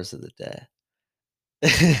 4 hours of the day.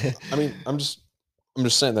 I mean, I'm just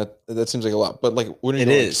saying that seems like a lot. But like, when you It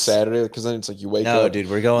go like is. Saturday, because then it's like you wake No, up, dude,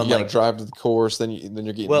 we're going you gotta like drive to the course, then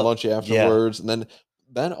you're getting lunch afterwards, and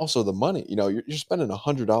then also the money. You know, you're spending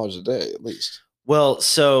 $100 a day at least, well,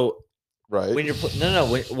 so right? when you're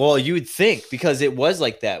well, you would think because it was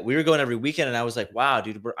like that. We were going every weekend, and I was like, wow,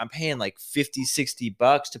 dude, I'm paying like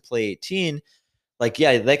 $50-$60 to play 18. Like,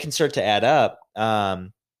 yeah, that can start to add up.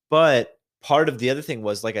 But part of the other thing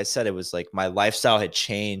was, like I said, it was like my lifestyle had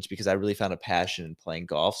changed because I really found a passion in playing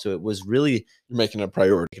golf. So it was really You're making it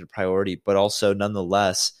a priority. but also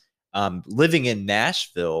nonetheless, living in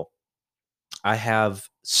Nashville, I have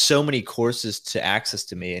so many courses to access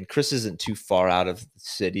to me, and Chris isn't too far out of the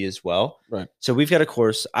city as well. Right. So we've got a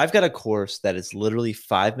course. I've got a course that is literally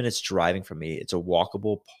 5 minutes driving from me. It's a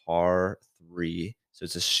walkable par 3. So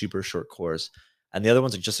it's a super short course. And the other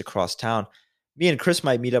ones are just across town. Me and Chris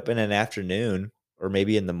might meet up in an afternoon or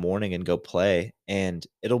maybe in the morning and go play. And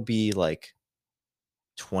it'll be like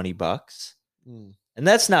 $20. Mm. And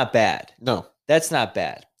that's not bad. No. That's not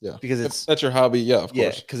bad. Yeah. Because that's your hobby. Yeah, of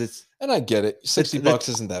course. because it's. And I get it. $60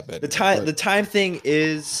 isn't that bad. The time thing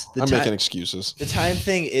is I'm making excuses. The time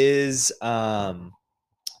thing is a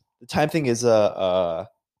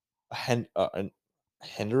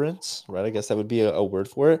hindrance, right? I guess that would be a word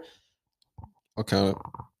for it. I'll count it.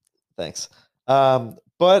 Thanks.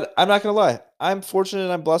 But I'm not gonna lie. I'm fortunate.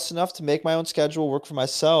 I'm blessed enough to make my own schedule, work for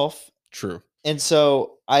myself. True. And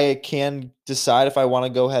so I can decide if I want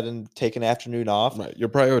to go ahead and take an afternoon off. Right. You're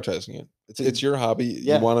prioritizing it. It's your hobby.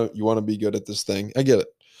 Yeah. You want to be good at this thing. I get it.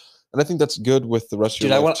 And I think that's good with the rest of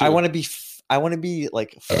your life. I want to be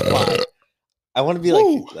like fire. I want to be like,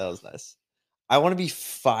 that was nice. I want to be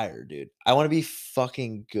fire, dude. I want to be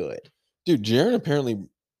fucking good. Dude, Jaron apparently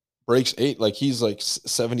breaks 8. Like, he's like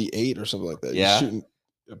 78 or something like that. Yeah. He's shooting.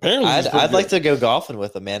 Apparently, I'd like to go golfing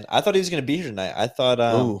with him, man. I thought he was going to be here tonight. I thought,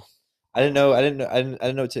 I didn't know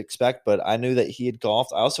what to expect, but I knew that he had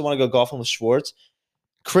golfed. I also want to go golfing with Schwartz.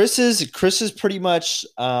 Chris is pretty much,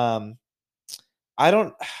 it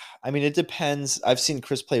depends. I've seen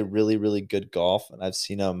Chris play really, really good golf, and I've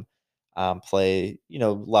seen him play,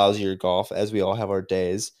 lousier golf, as we all have our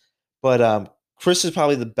days. But Chris is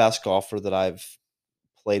probably the best golfer that I've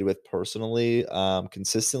played with personally,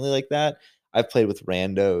 consistently like that. I've played with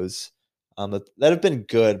randos that have been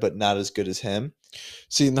good, but not as good as him.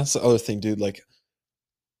 See, and that's the other thing, dude. Like,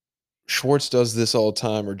 Schwartz does this all the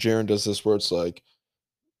time, or Jaron does this where it's like,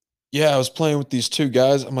 yeah, I was playing with these 2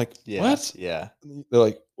 guys. I'm like, what? Yeah. They're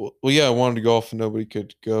like, well, yeah, I wanted to golf and nobody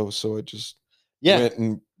could go, so I just went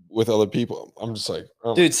and with other people. I'm just like,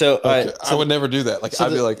 oh, dude. So, okay. I would never do that. Like, I'd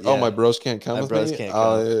be like, oh, my bros can't come with me. Can't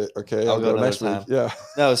come. Okay, I'll go next week. Yeah.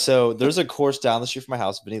 No, so there's a course down the street from my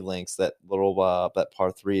house, Vinny Links, that little that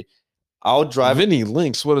par 3. I'll drive. Vinny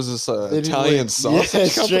Links. What is this? Italian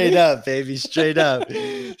sausage company? Straight up, baby. Straight up.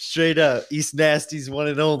 Straight up. East Nasty's one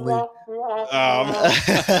and only. Wrong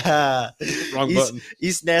button.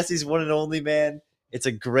 East Nasty's one and only, man. It's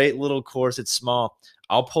a great little course. It's small.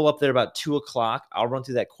 I'll pull up there about 2:00. I'll run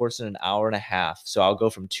through that course in an hour and a half. So I'll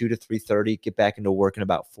go from 2 to 3:30, get back into work in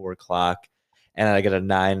about 4:00. And I got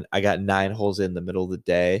 9 holes in the middle of the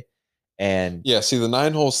day. And yeah, see, the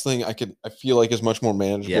 9 holes thing, I feel like is much more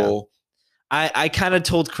manageable. Yeah. I kind of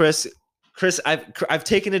told Chris, I've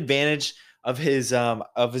taken advantage of his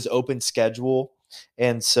open schedule,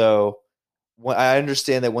 and so I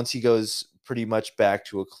understand that once he goes pretty much back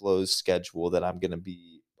to a closed schedule that I'm going to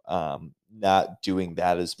be not doing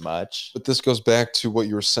that as much. But this goes back to what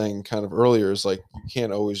you were saying kind of earlier, is like you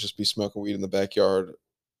can't always just be smoking weed in the backyard,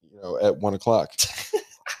 at 1:00.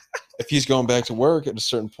 If he's going back to work at a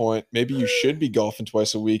certain point, maybe you should be golfing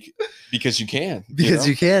twice a week because you can. Because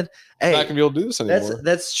you can. Hey, you're not gonna be able to do this anymore.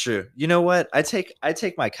 That's true. You know what? I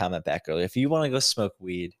take my comment back earlier. If you want to go smoke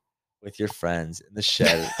weed with your friends in the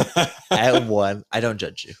shed at 1, I don't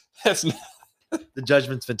judge you. That's not. The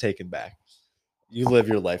judgment's been taken back. You live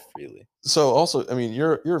your life freely. So also, I mean,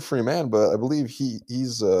 you're a free man, but I believe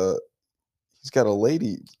he's got a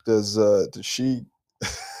lady. Does she?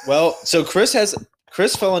 Well, so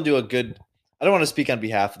Chris fell into a good. I don't want to speak on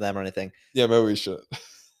behalf of them or anything. Yeah, maybe we should.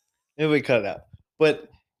 Maybe we cut it out. But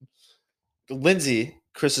Lindsay,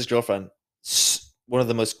 Chris's girlfriend, one of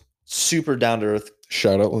the most super down to earth,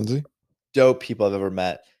 shout out Lindsay, dope people I've ever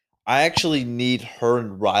met. I actually need her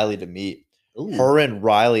and Riley to meet. Ooh. Her and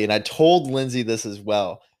Riley, and I told Lindsay this as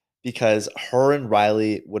well, because her and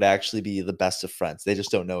Riley would actually be the best of friends. They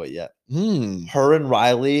just don't know it yet. Her and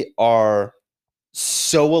Riley are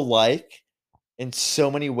so alike in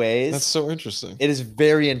so many ways. That's so interesting. It is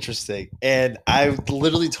very interesting. And I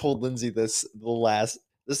literally told Lindsay this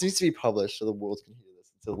this needs to be published so the world can hear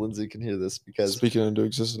this, so Lindsay can hear this, because speaking into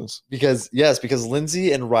existence. Because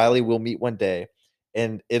Lindsay and Riley will meet one day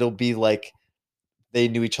and it'll be like they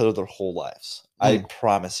knew each other their whole lives. I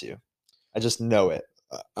promise you. I just know it.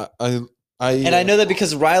 And I know that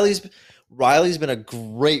because Riley's been a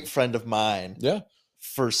great friend of mine. Yeah.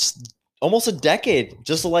 For almost a decade,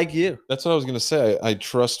 just like you. That's what I was going to say. I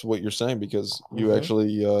trust what you're saying because you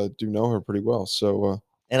actually do know her pretty well. So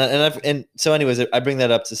and so anyways, I bring that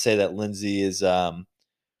up to say that Lindsay is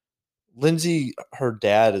Lindsay, her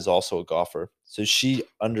dad is also a golfer, so she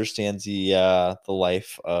understands the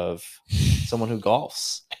life of someone who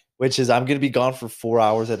golfs, which is I'm going to be gone for 4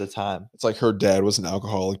 hours at a time. It's like her dad was an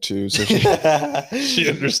alcoholic too, so she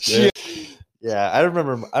understands. Yeah, I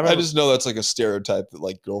remember. I just know that's like a stereotype that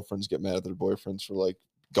like girlfriends get mad at their boyfriends for like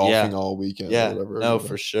golfing all weekend. Yeah, or whatever. No,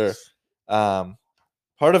 for sure.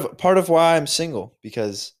 Part of why I'm single,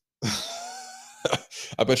 because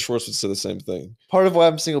I bet Schwartz would say the same thing. Part of why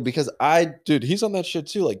I'm single because dude, he's on that shit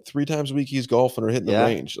too. Like 3 times a week, he's golfing or hitting the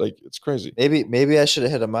range. Like it's crazy. Maybe I should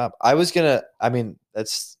have hit him up. I mean,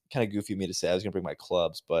 that's kind of goofy of me to say. I was gonna bring my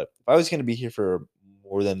clubs, but if I was gonna be here for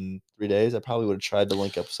more than 3 days, I probably would have tried to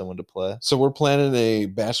link up with someone to play. So we're planning a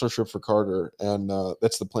bachelor trip for Carter, and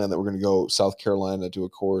that's the plan, that we're gonna go South Carolina, do a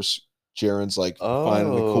course. Jaren's like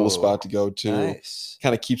finding a cool spot to go to. Nice.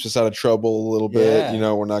 Kind of keeps us out of trouble a little bit.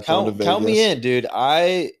 We're not going to Vegas. Count me in, dude.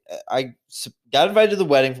 I got invited to the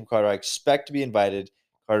wedding from Carter. I expect to be invited.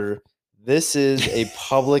 Carter, this is a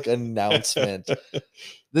public announcement.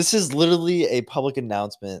 This is literally a public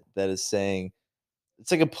announcement that is saying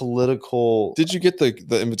it's like a political. Did you get the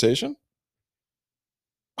invitation?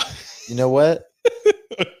 You know what?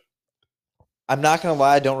 I'm not gonna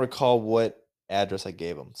lie. I don't recall what address I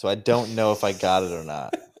gave him, so I don't know if I got it or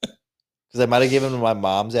not, because I might have given him my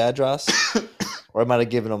mom's address or I might have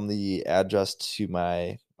given him the address to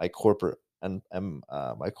my corporate and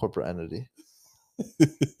my corporate entity.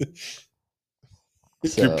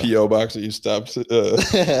 Your PO box that you stopped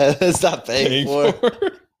paying for.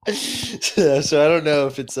 So I don't know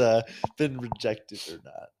if it's been rejected or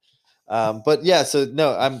not, but yeah, so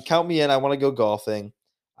no, count me in. I want to go golfing.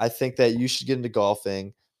 I think that you should get into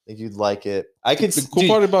golfing. I think you'd like it. The cool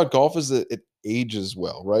part about golf is that it ages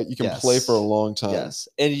well, right? You can play for a long time. Yes.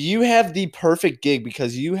 And you have the perfect gig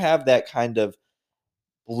because you have that kind of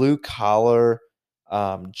blue collar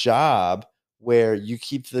job where you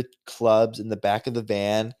keep the clubs in the back of the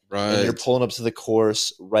van, right? And you're pulling up to the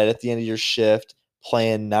course right at the end of your shift,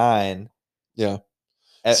 playing 9. Yeah.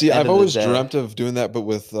 See, I've always dreamt of doing that, but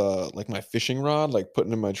with like my fishing rod, like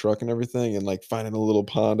putting in my truck and everything, and like finding a little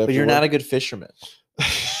pond. But you're not a good fisherman.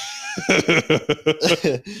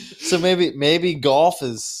 So maybe golf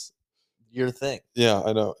is your thing. Yeah,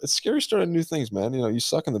 I know. It's scary starting new things, man. You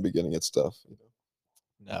suck in the beginning at stuff.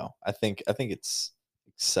 No, I think it's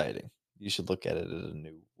exciting. You should look at it in a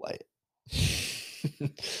new light.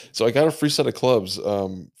 So I got a free set of clubs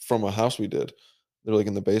from a house we did. They're like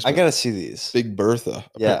in the basement. I gotta see these. Big Bertha.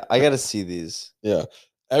 Yeah, I gotta see these. Yeah.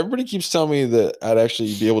 Everybody keeps telling me that I'd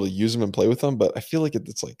actually be able to use them and play with them, but I feel like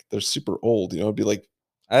it's like they're super old. It'd be like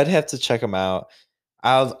I'd have to check them out.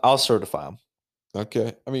 I'll certify them.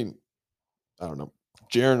 Okay. I mean, I don't know.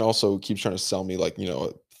 Jaren also keeps trying to sell me like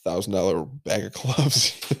 $1,000 bag of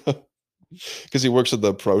clubs. because he works at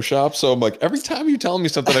the pro shop. So I'm like, every time you're telling me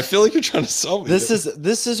something, I feel like you're trying to sell me. This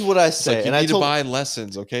is what I It's say, like, you and I need to told buy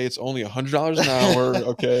lessons. Okay, it's only $100 an hour.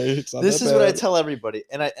 Okay, it's not this that is what I bad. tell everybody,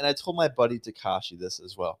 and I told my buddy Takashi this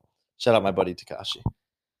as well. Shout out my buddy Takashi.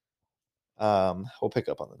 We'll pick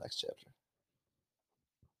up on the next chapter.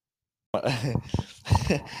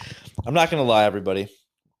 I'm not gonna lie, everybody.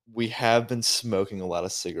 We have been smoking a lot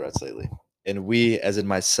of cigarettes lately, and we, as in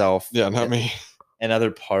myself, Yeah, not me. and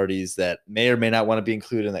other parties that may or may not want to be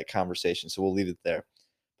included in that conversation. So we'll leave it there.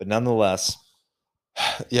 But nonetheless,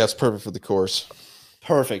 Yeah, it's perfect for the course.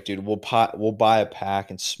 perfect, dude. We'll buy a pack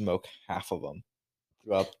and smoke half of them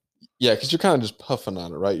throughout. Yeah, because you're kind of just puffing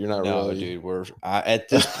on it, right? You're not No, really. dude. We're at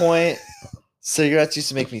this point. Cigarettes used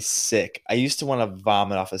to make me sick. I used to want to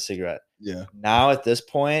vomit off a cigarette. Yeah. Now at this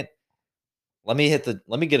point, let me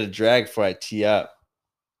get a drag before I tee up.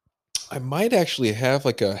 I might actually have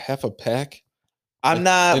like a half a pack. I'm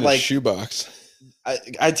not in like a shoebox.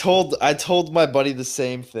 I told my buddy the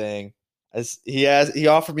same thing. As he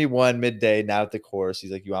offered me one midday now at the course.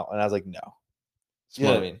 He's like, you want one? And I was like, no. Smart. You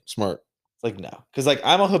know what I mean? Smart. It's like, no. Because like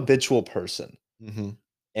I'm a habitual person. Mm-hmm.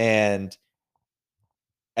 And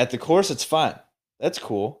at the course, it's fine. That's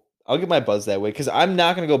cool. I'll get my buzz that way because I'm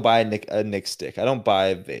not gonna go buy a Nick stick. I don't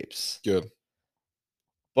buy vapes. Good.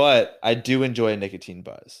 But I do enjoy a nicotine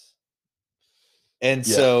buzz. And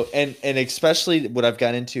so and especially what I've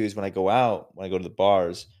gotten into is when I go out, when I go to the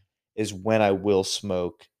bars, is when I will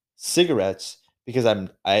smoke cigarettes because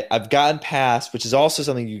I've gotten past, which is also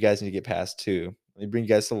something you guys need to get past too. Let me bring you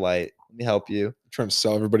guys to light. Let me help you. Trying to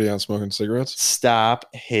sell everybody on smoking cigarettes. Stop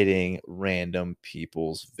hitting random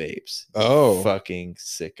people's vapes. Oh, Fucking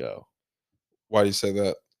sicko. why do you say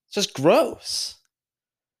that? It's just gross.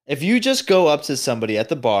 If you just go up to somebody at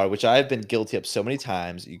the bar, which I've been guilty of so many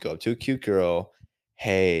times, you go up to a cute girl,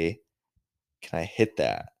 hey, can I hit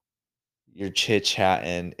that? You're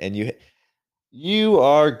chit-chatting and you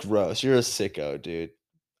are gross. You're a sicko, dude.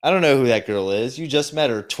 I don't know who that girl is. You just met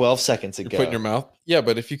her 12 seconds ago. You put in your mouth? Yeah,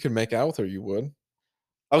 but if you could make out with her, you would.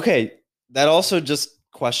 Okay, that also just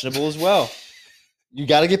questionable as well. You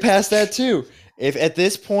got to get past that too. If at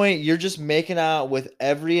this point you're just making out with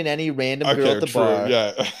every and any random girl at the bar,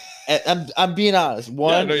 yeah. I'm being honest.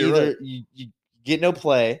 One, no, you're either right. you get no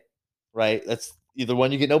play, right? That's either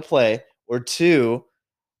one, you get no play, or two,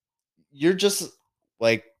 you're just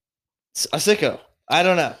like a sicko. I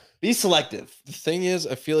don't know. Be selective. The thing is,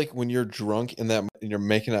 I feel like when you're drunk and you're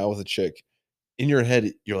making out with a chick, in your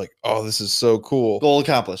head, you're like, oh, this is so cool. Goal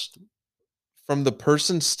accomplished. From the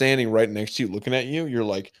person standing right next to you looking at you, you're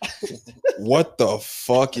like, what the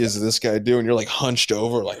fuck is this guy doing? You're like hunched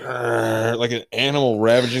over, like an animal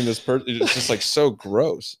ravaging this person. It's just like so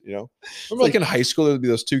gross, you know? Remember like in high school, there would be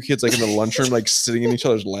those two kids like in the lunchroom, like sitting in each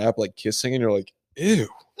other's lap, like kissing, and you're like, ew.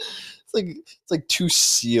 It's like two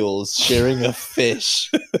seals sharing a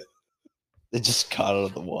fish. They just caught out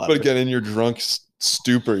of the water. But again, in your drunk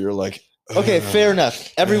stupor, you're like, okay, fair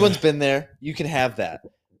enough. Everyone's been there. You can have that.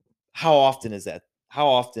 How often is that? How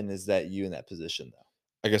often is that you in that position though?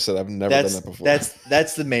 Like I said, I've never done that before.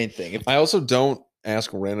 That's the main thing. I also don't ask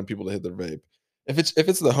random people to hit their vape. If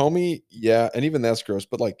it's the homie, yeah, and even that's gross.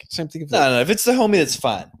 But like same thing. No. If it's the homie, that's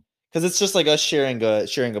fine because it's just like us sharing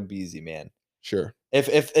a beezy, man. Sure. If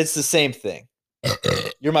it's the same thing,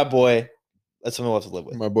 you're my boy. That's something we'll have to live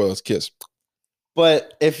with. My boy, let's kiss.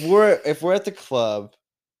 But if we're at the club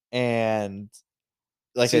and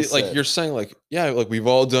like I said, like you're saying, like yeah, like we've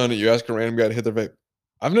all done it. You ask a random guy to hit their vape.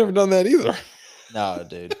 I've never done that either. No,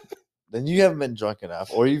 dude. Then you haven't been drunk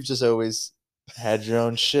enough, or you've just always had your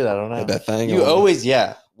own shit. I don't know. Had that thing. You on. always,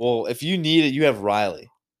 yeah. Well, if you need it, you have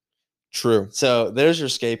Riley. True. So there's your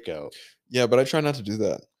scapegoat. Yeah, but I try not to do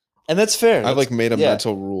that. And that's fair. I've like made a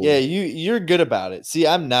mental rule. Yeah, you're good about it. See,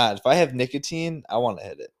 I'm not. If I have nicotine, I want to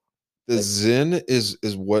hit it. The Zyn is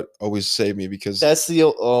what always saved me because that's the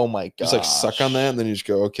oh my god. Just like suck on that and then you just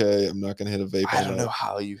go, okay, I'm not gonna hit a vape. I don't know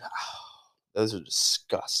how you. Those are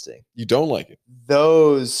disgusting. You don't like it,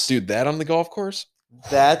 those dude? That on the golf course?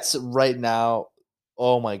 That's right now.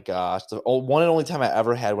 Oh my gosh, the one and only time I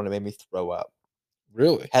ever had one, it made me throw up.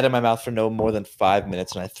 Really? Had it in my mouth for no more than 5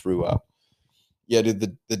 minutes and I threw up. Yeah,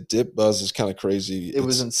 dude, the dip buzz is kind of crazy. It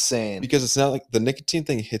was insane. Because it's not like the nicotine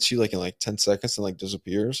thing hits you like in like 10 seconds and like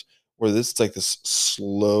disappears. Where this it's like this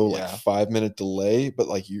slow, like 5 minute delay, but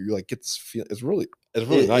like you like get this feel. It's really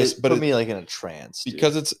nice. But put me like in a trance.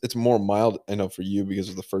 Because it's more mild. I know for you because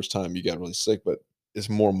of the first time you got really sick, but it's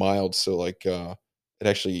more mild. So like it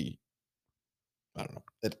actually, I don't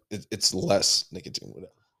know. It's less nicotine,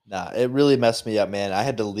 whatever. Nah, it really messed me up, man. I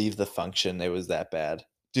had to leave the function. It was that bad.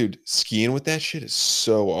 Dude, skiing with that shit is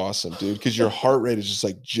so awesome, dude. Because your heart rate is just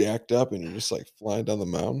like jacked up, and you're just like flying down the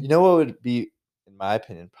mountain. You know what would be, in my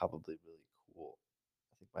opinion, probably really cool?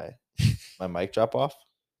 I think my mic drop off.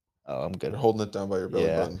 Oh, I'm good. You're holding it down by your belly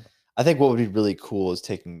Yeah. button. I think what would be really cool is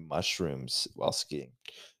taking mushrooms while skiing.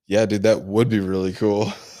 Yeah, dude, that would be really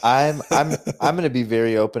cool. I'm gonna be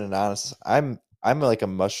very open and honest. I'm like a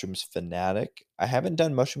mushrooms fanatic. I haven't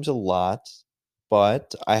done mushrooms a lot,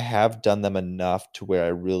 but I have done them enough to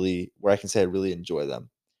where I can say I really enjoy them.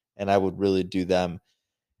 And I would really do them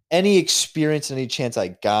any experience and any chance I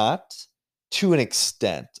got to an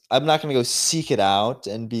extent. I'm not gonna go seek it out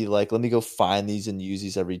and be like, let me go find these and use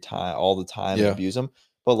these every time, all the time, and Yeah. abuse them.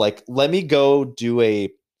 But like, let me go do a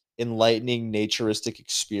enlightening naturistic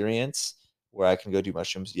experience where I can go do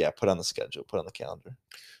mushrooms. Yeah, put on the schedule, put on the calendar.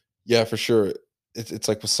 Yeah, for sure. It's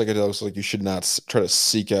like with psychedelics, like you should not try to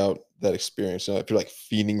seek out that experience. You know, if you're like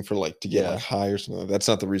feeding for like to get Yeah. like high or something, that's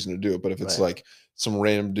not the reason to do it. But if it's Right. like some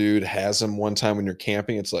random dude has them one time when you're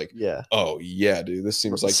camping, it's like, Yeah. oh yeah, dude, this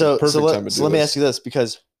seems like So the perfect time to do let me this. ask you this,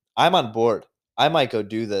 because I'm on board. I might go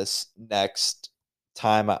do this next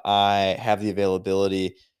time I have the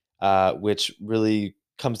availability, which really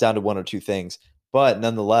comes down to one or two things. But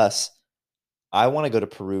nonetheless, I want to go to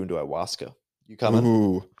Peru and do ayahuasca. You coming?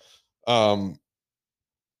 Ooh,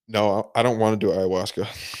 no, I don't want to do ayahuasca.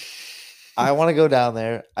 I want to go down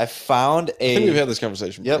there. I found I think we've had this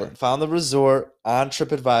conversation before. found the resort on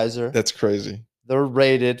TripAdvisor. That's crazy. They're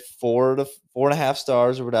rated 4 to 4.5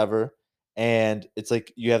 stars or whatever. And it's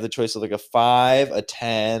like you have the choice of like a 5, a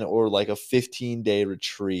 10, or like a 15-day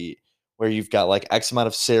retreat where you've got like X amount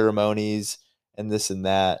of ceremonies and this and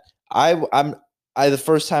that. The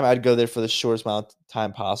first time I'd go there for the shortest amount of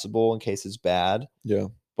time possible in case it's bad. Yeah,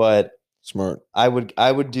 But smart. I would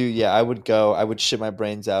go. I would shit my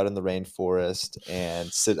brains out in the rainforest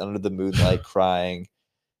and sit under the moonlight crying,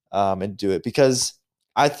 and do it because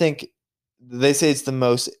I think they say it's the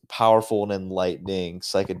most powerful and enlightening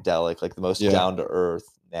psychedelic, like the most Yeah. down to earth,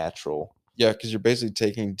 natural. Yeah, because you're basically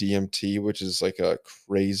taking DMT, which is like a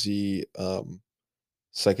crazy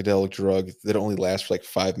psychedelic drug that only lasts for like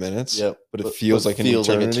 5 minutes. Yep. But it feels like an feels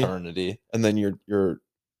eternity. like eternity. And then you're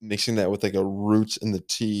mixing that with like a roots in the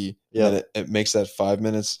tea. Yeah. And then it makes that 5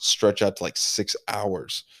 minutes stretch out to like 6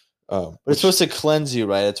 hours. But it's supposed to cleanse you,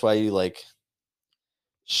 right? That's why you like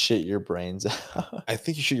shit your brains out. I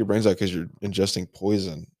think you shoot your brains out because you're ingesting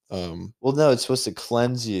poison. Well, no, it's supposed to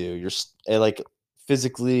cleanse you. You're like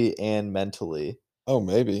physically and mentally. Oh,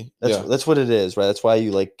 maybe. That's what it is, right? That's why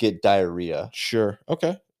you like get diarrhea. Sure.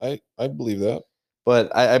 Okay. I believe that.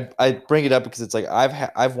 But I bring it up because it's like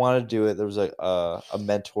I've wanted to do it. There was a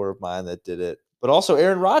mentor of mine that did it, but also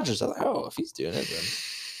Aaron Rodgers. I was like, oh, if he's doing it, then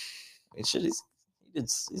I mean, shit, he's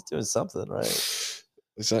doing something, right?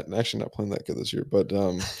 He's actually not playing that good this year, but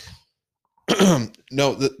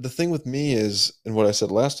no. The thing with me is, and what I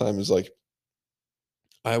said last time is like,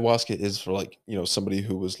 ayahuasca is for like somebody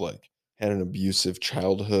who was like had an abusive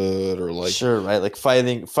childhood or like Sure, right? Like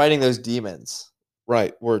fighting those demons.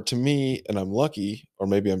 right. Where to me, and I'm lucky, or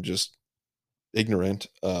maybe I'm just ignorant.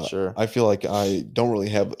 Sure. I feel like I don't really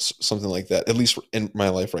have something like that, at least in my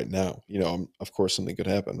life right now. Of course, something could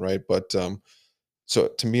happen, right? But so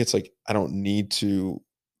to me, it's like I don't need to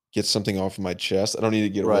get something off of my chest. I don't need to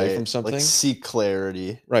get away from something. Like seek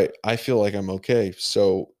clarity. Right. I feel like I'm okay.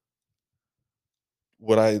 So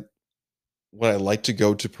would I like to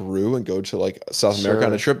go to Peru and go to like South America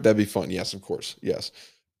on a Sure. trip? That'd be fun. Yes, of course. Yes.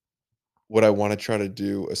 Would I want to try to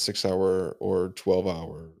do a 6-hour or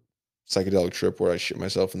 12-hour psychedelic trip where I shit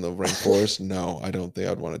myself in the rainforest? No, I don't think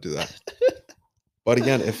I'd want to do that. But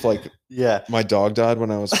again, if like Yeah. my dog died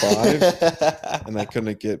when I was 5 and I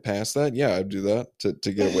couldn't get past that, yeah, I'd do that to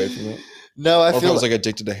get away from it. No, I Or if I feel was like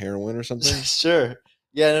addicted to heroin or something. sure.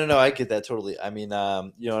 Yeah, no, I get that totally. I mean,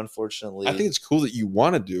 unfortunately, I think it's cool that you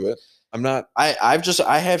want to do it. I'm not. I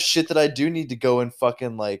have shit that I do need to go and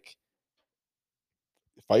fucking like.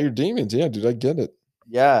 Fight your demons, yeah, dude. I get it.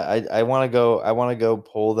 Yeah, I want to go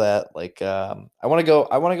pull that. Like, I want to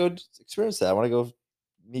go experience that. I want to go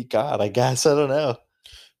meet God. I guess I don't know.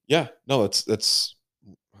 Yeah, no, that's.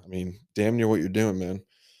 I mean, damn near what you're doing, man.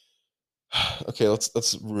 Okay,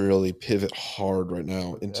 let's really pivot hard right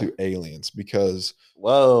now into aliens because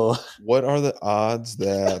Whoa, what are the odds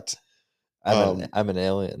that I'm an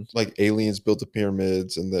alien. like aliens built the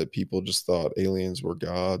pyramids and that people just thought aliens were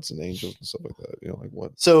gods and angels and stuff like that? Like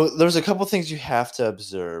what? So there's a couple things you have to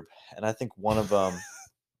observe, and I think one of them,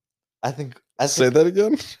 I think Say that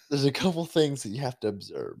again. there's a couple things that you have to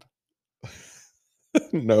observe.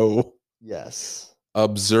 No. Yes.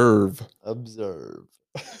 Observe.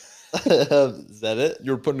 Is that it?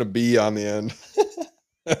 You're putting a B on the end.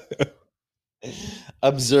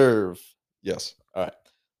 Observe. Yes. All right.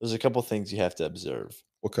 There's a couple things you have to observe.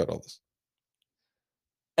 We'll cut all this.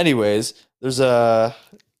 Anyways, there's when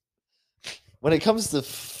it comes to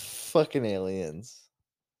fucking aliens.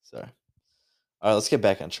 Sorry. All right, let's get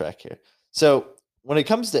back on track here. So when it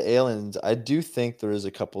comes to aliens, I do think there is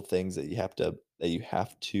a couple things that you have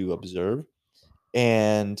to observe,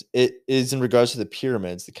 and it is in regards to the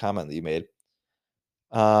pyramids. The comment that you made.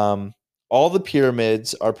 All the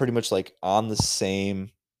pyramids are pretty much like on the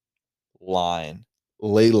same line,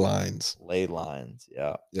 Ley lines. ley lines.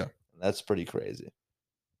 Yeah, Yeah. that's pretty crazy.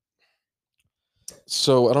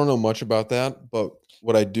 So I don't know much about that, but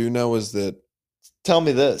what I do know is that Tell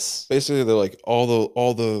me this. basically they're like all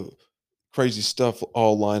the crazy stuff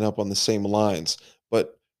all line up on the same lines,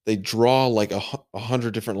 but they draw like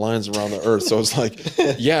 100 different lines around the earth. So it's like,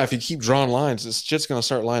 yeah, if you keep drawing lines, this shit's gonna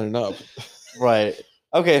start lining up. Right.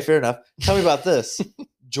 Okay, fair enough. Tell me about this.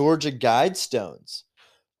 Georgia Guidestones.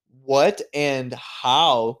 What and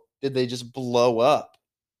how did they just blow up?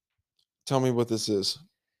 Tell me what this is.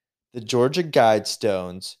 The Georgia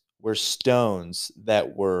Guidestones were stones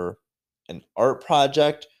that were an art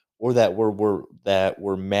project or that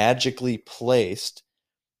were magically placed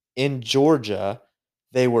in Georgia.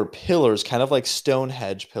 They were pillars, kind of like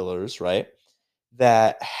Stonehenge pillars, right?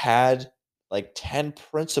 That had like 10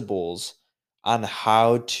 principles on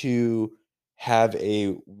how to have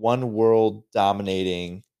a one world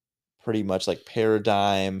dominating pretty much like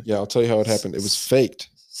paradigm Yeah, I'll tell you how it happened. It was faked.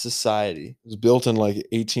 society. It was built in like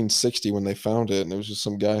 1860 when they found it, and it was just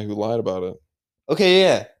some guy who lied about it. Okay,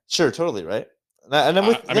 yeah, sure, totally, right. And I'm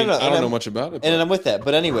with. I mean, I don't and know much about it, and but I'm with that.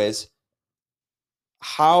 But anyways,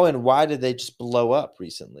 how and why did they just blow up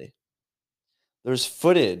recently? There's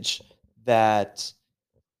footage that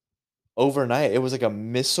overnight it was like a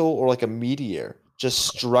missile or like a meteor just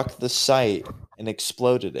struck the site and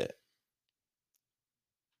exploded it.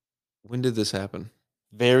 when did this happen?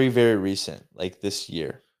 Very, very recent, like this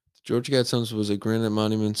year. Georgia Guidestones was a granite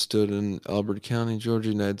monument stood in Albert County, Georgia,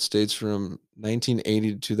 United States from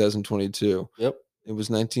 1980 to 2022. Yep. It was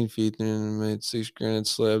 19 feet and made 6 granite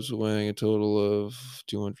slabs weighing a total of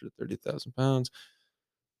 230,000 pounds.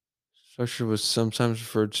 Structure was sometimes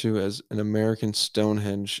referred to as an American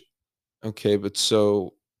Stonehenge. Okay, but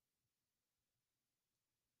so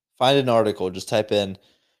Find an article. Just type in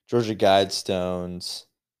Georgia Guidestones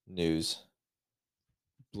news.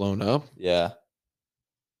 blown up? Yeah.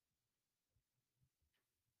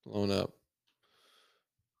 Blown up.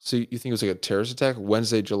 So you think it was like a terrorist attack?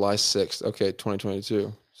 Wednesday, July 6th. Okay,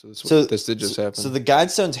 2022. So this did just happen. So the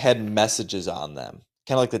Guidestones had messages on them,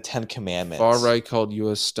 kind of like the 10 Commandments. Far right called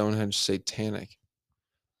U.S. Stonehenge satanic.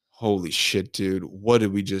 Holy shit, dude. What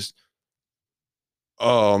did we just...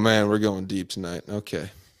 Oh, man, we're going deep tonight. Okay.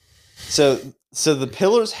 So the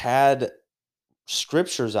pillars had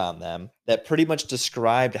scriptures on them that pretty much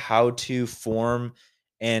described how to form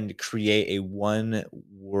and create a one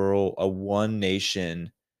world, a one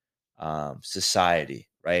nation society,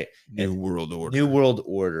 right? New World Order. New World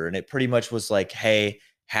Order. And it pretty much was like, hey,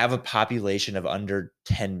 have a population of under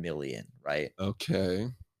 10 million, right? Okay.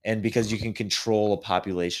 And because you can control a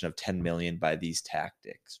population of 10 million by these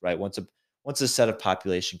tactics, right? Once a set of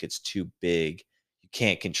population gets too big, you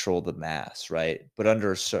can't control the mass, right? But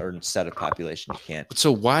under a certain set of population, you can't.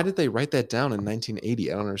 So why did they write that down in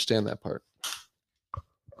 1980? I don't understand that part.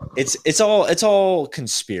 It's all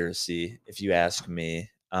conspiracy, if you ask me.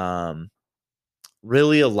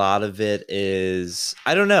 Really, a lot of it is,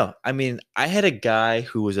 I don't know. I mean, I had a guy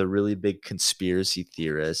who was a really big conspiracy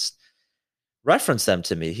theorist reference them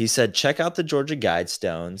to me. He said, check out the Georgia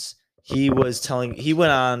Guidestones. He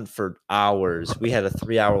went on for hours. We had a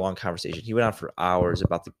 3-hour long conversation. He went on for hours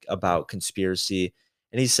about conspiracy.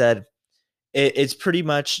 And he said, it's pretty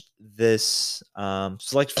much this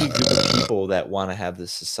select few group of people that want to have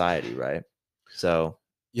this society, right? So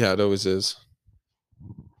Yeah, it always is.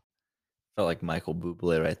 felt like Michael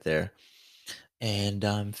Bublé right there. And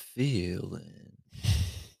I'm feeling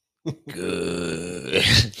good.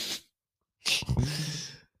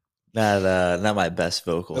 Not my best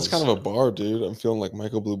vocals. That's kind of a bar, dude. I'm feeling like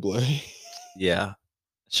Michael Bublé. Yeah.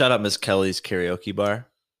 Shout out Miss Kelly's karaoke bar.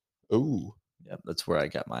 Ooh. Yep, that's where I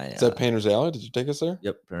got my. Is that Painter's Alley? Did you take us there?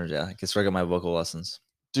 Yep, Painter's Alley. I guess where I got my vocal lessons.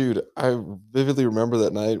 Dude, I vividly remember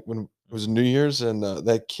that night when it was New Year's and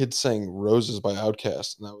that kid sang Roses by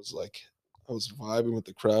Outkast. And I was vibing with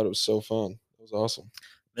the crowd. It was so fun. It was awesome.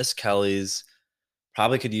 Miss Kelly's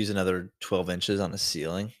probably could use another 12 inches on the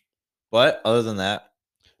ceiling. But other than that,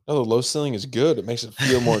 No, the low ceiling is good. It makes it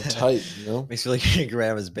feel more tight, you know? makes you feel like you're in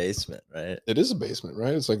grandma's basement, right? It is a basement,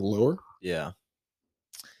 right? It's like lower. Yeah.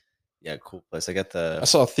 Yeah, cool place. I got I the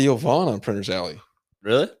saw Theo Vaughn on Printer's Alley.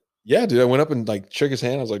 really? Yeah, dude. I went up and like shook his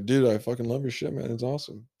hand. I was like, dude, I fucking love your shit, man. It's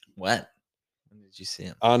awesome. When? When did you see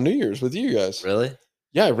him? On New Year's with you guys. Really?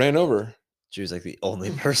 Yeah, I ran over. She was like the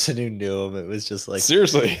only person who knew him. It was just like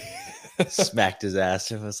Seriously. smacked his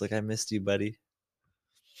ass. And I was like, I missed you, buddy.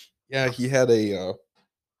 Yeah, he had the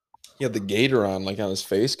gator on like on his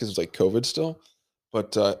face because it's like COVID still.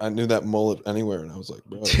 But I knew that mullet anywhere, and I was like,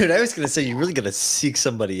 bro. Dude, I was gonna say you really gotta seek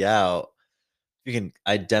somebody out. You can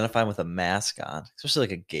identify him with a mask on, especially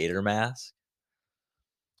like a gator mask.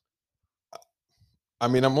 I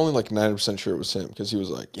mean, I'm only like 90% sure it was him because he was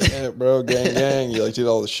like, yeah, bro, gang, gang. He like did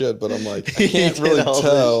all the shit, but I'm like, I He can't did really all the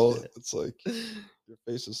tell. shit. It's like your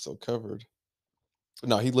face is still covered. But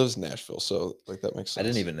no, he lives in Nashville, so like that makes I sense.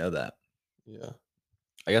 didn't even know that. Yeah.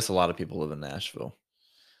 I guess a lot of people live in Nashville.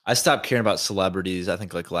 I stopped caring about celebrities, I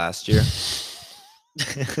think, like last year.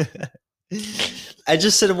 I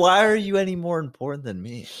just said, why are you any more important than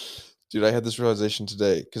me? Dude, I had this realization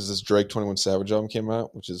today because this Drake 21 Savage album came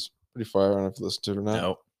out, which is pretty fire. I don't know if you listened to it or not.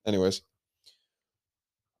 No. Anyways,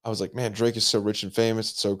 I was like, man, Drake is so rich and famous.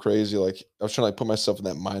 It's so crazy. Like, I was trying to like put myself in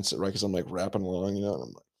that mindset, right? Because I'm like rapping along, and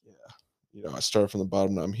I'm like, yeah, I started from the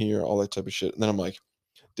bottom, now I'm here, all that type of shit. And then I'm like,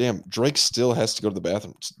 damn, Drake still has to go to the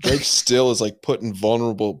bathroom. Drake still is like put in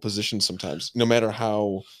vulnerable positions sometimes. No matter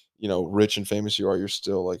how, rich and famous you are, you're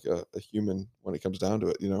still like a human when it comes down to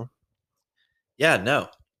it. Yeah, no.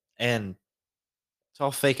 And it's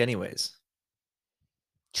all fake anyways.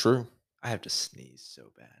 True. I have to sneeze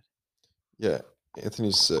so bad. Yeah,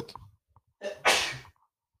 Anthony's sick.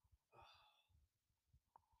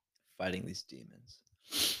 Fighting these demons.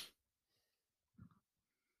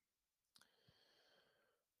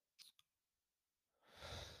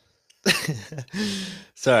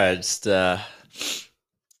 Sorry, I just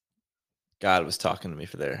God was talking to me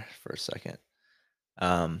for a second.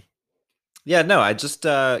 Yeah, no, I just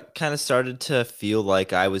kind of started to feel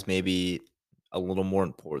like I was maybe a little more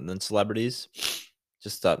important than celebrities.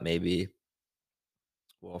 Just thought maybe,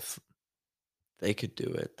 well, if they could do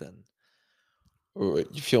it, then Wait,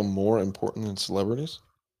 you feel more important than celebrities?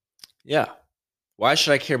 yeah. Why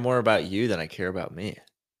should I care more about you than I care about me?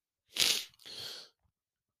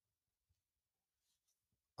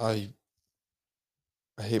 I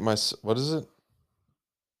hate my. What is it?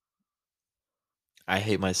 I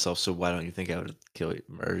hate myself, so why don't you think I would kill you,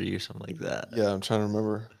 murder you, or something like that? Yeah, I'm trying to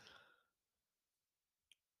remember.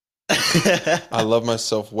 I love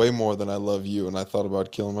myself way more than I love you, and I thought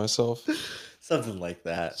about killing myself. Something like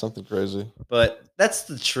that. Something crazy. But that's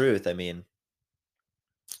the truth. I mean,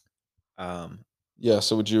 Yeah,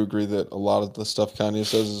 so would you agree that a lot of the stuff Kanye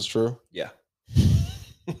says is true? yeah.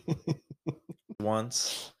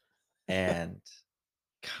 Once, and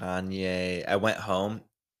Kanye, I went home.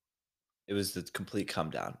 It was the complete come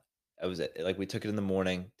down. I was like, we took it in the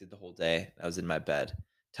morning, did the whole day. I was in my bed,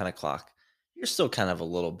 10 o'clock. You're still kind of a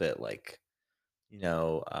little bit like,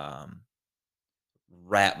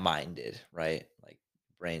 rat minded, right? Like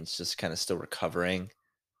brain's just kind of still recovering.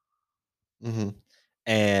 Mm-hmm.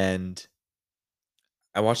 And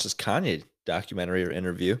I watched this Kanye documentary or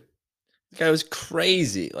interview. The guy was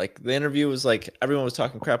crazy. Like the interview was like everyone was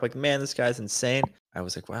talking crap. Like, man, this guy's insane. I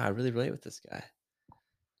was like, wow, I really relate with this guy.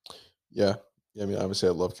 Yeah. I mean, obviously,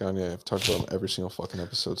 I love Kanye. I've talked about him every single fucking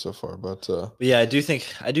episode so far, but yeah, I do think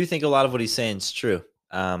a lot of what he's saying is true.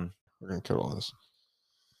 We're gonna cut all this.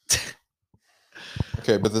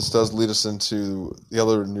 Okay, but this does lead us into the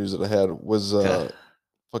other news that I had was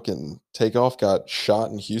fucking Takeoff got shot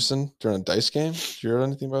in Houston during a dice game. Did you hear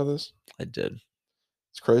anything about this? I did.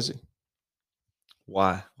 It's crazy.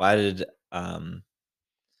 Why? Why did sorry,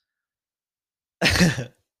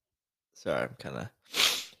 I'm kind of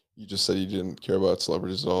You just said you didn't care about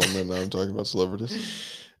celebrities at all, and then now I'm talking about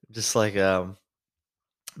celebrities. just like me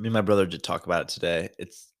and my brother did talk about it today.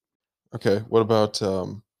 It's Okay, what about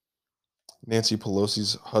Nancy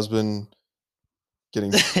Pelosi's husband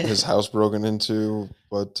getting his house broken into,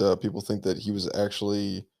 but people think that he was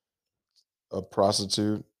actually a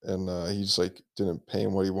prostitute and he just like didn't pay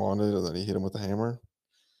him what he wanted, and then he hit him with a hammer.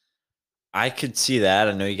 I could see that.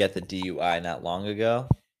 I know you got the DUI not long ago,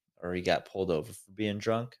 or he got pulled over for being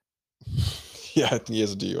drunk. Yeah, I think he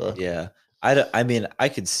has a DUI. Yeah. I mean, I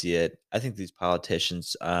could see it. I think these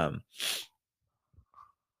politicians, I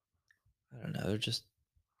don't know, they're just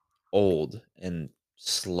old and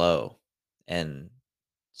slow and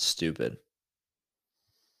stupid.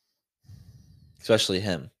 Especially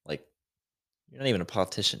him. Like, you're not even a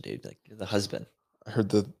politician, dude. Like, you're the husband. I heard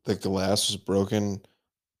that the glass was broken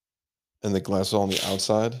and the glass was on the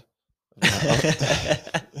outside.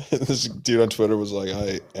 This dude on Twitter was like,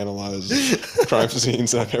 I analyze crime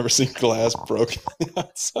scenes and I've never seen glass broken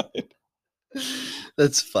outside.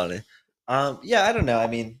 That's funny. Yeah, I don't know. I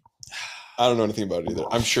mean, I don't know anything about it either.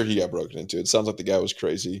 I'm sure he got broken into. It sounds like the guy was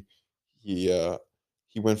crazy. He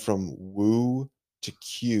went from woo to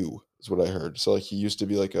Q is what I heard. So like he used to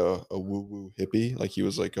be like a woo woo hippie, like he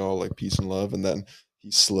was like all like peace and love, and then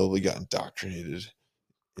he slowly got indoctrinated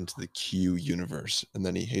into the Q universe, and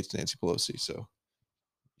then he hates Nancy Pelosi, so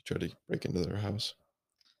he tried to break into their house.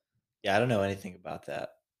 yeah, I don't know anything about that.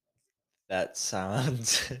 That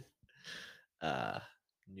sounds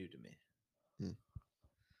new to me. Hmm.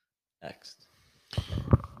 Next.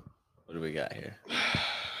 What do we got here?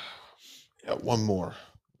 Yeah, one more.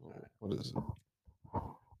 What is it?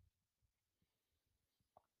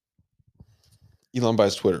 Elon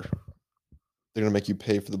buys Twitter. They're gonna make you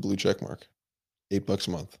pay for the blue check mark. $8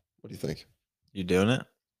 a month. What do you think? You doing it?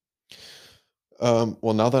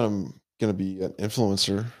 Well, now that I'm gonna be an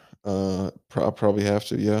influencer, I'll probably have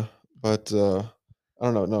to, yeah. But I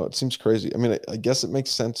don't know. No, it seems crazy. I mean, I guess it makes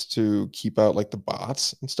sense to keep out like the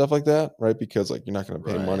bots and stuff like that, right? Because like you're not gonna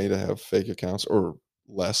pay Right. money to have fake accounts or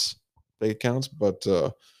less fake accounts, but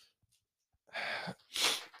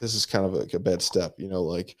this is kind of like a bad step,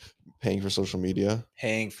 like paying for social media.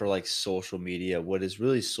 Paying for like social media, what is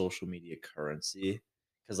really social media currency?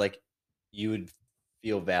 Because like you would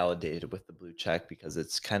feel validated with the blue check because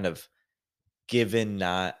it's kind of given,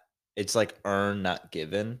 not it's like earned, not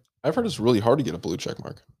given. I've heard it's really hard to get a blue check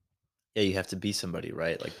mark. Yeah, you have to be somebody,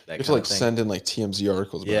 right? Like You that have to kind like of thing. send in like TMZ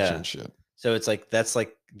articles about you Yeah. and shit. So it's like that's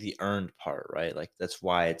like the earned part, right? Like that's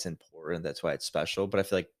why it's important. That's why it's special. But I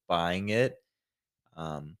feel like buying it,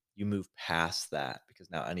 you move past that because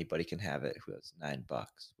now anybody can have it who has $9,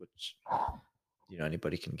 which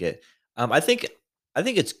anybody can get. I think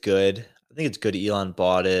it's good. I think it's good Elon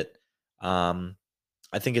bought it.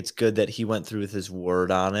 I think it's good that he went through with his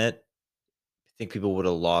word on it. I think people would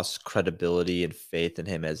have lost credibility and faith in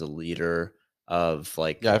him as a leader of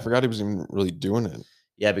like, Yeah, I forgot he was even really doing it.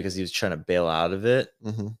 yeah, because he was trying to bail out of it,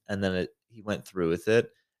 Mm-hmm. and then he went through with it.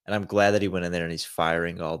 And I'm glad that he went in there and he's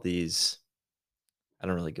firing all these. I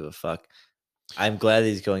don't really give a fuck. I'm glad that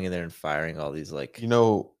he's going in there and firing all these like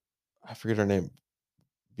I forget her name,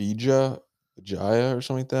 Vijaya or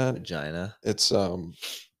something like that. vagina. It's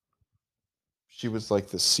she was like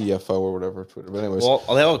the CFO or whatever of Twitter. But anyways, Well,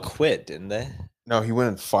 they all quit, didn't they? no, he went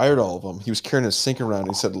and fired all of them. He was carrying his sink around.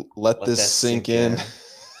 He said, "Let this that sink sink in." in.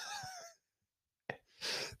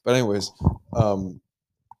 But anyways,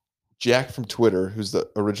 Jack from Twitter, who's the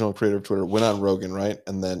original creator of Twitter, went on Rogan, right?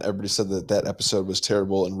 And then everybody said that episode was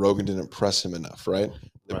terrible and Rogan didn't press him enough, right?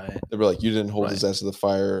 Right. They were like, you didn't hold his Right. ass to the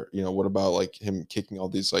fire. What about like him kicking all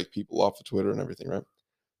these like people off of Twitter and everything, right?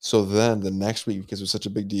 So then the next week, because it was such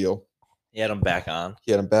a big deal, He had him back on.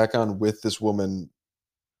 he had him back on with this woman,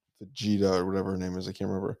 Vegeta or whatever her name is. I can't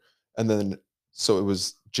remember. And then, so it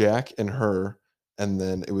was Jack and her, and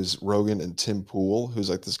then it was Rogan and Tim Pool, who's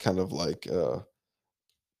like this kind of like,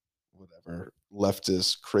 whatever,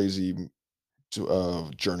 leftist, crazy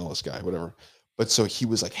journalist guy, whatever. But so he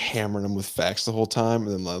was like hammering him with facts the whole time,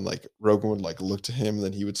 and then like Rogan would like look to him, and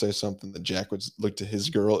then he would say something. Then Jack would look to his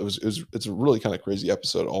girl. It's a really kind of crazy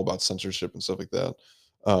episode, all about censorship and stuff like that.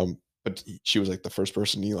 But she was like the first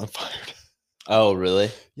person Elon fired. Oh, really?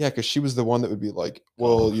 Yeah, because she was the one that would be like,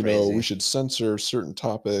 well, we crazy. should censor certain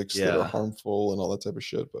topics that are Yeah. harmful and all that type of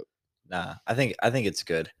shit. But Nah, I think it's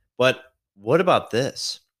good. But what about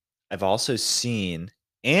this? I've also seen,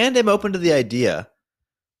 and I'm open to the idea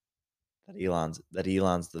that Elon's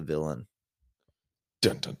the villain,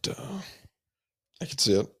 dun dun dun, I can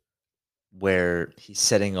see it. where he's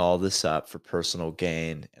setting all this up for personal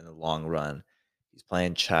gain in the long run. He's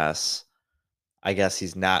playing chess. I guess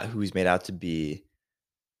he's not who he's made out to be,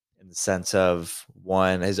 in the sense of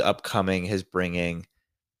one, his upcoming, his bringing.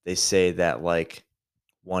 They say that like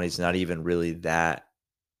one, he's not even really that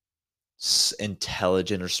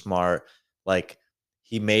intelligent or smart. Like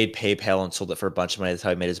he made PayPal and sold it for a bunch of money. That's how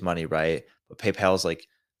he made his money, right? But PayPal is like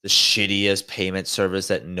the shittiest payment service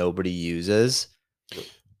that nobody uses.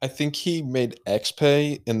 I think he made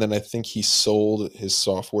XPay, and then I think he sold his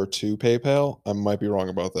software to PayPal. I might be wrong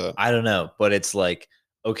about that. I don't know, but it's like,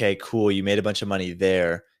 okay, cool. You made a bunch of money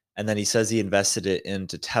there. And then he says he invested it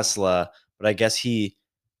into Tesla, but I guess he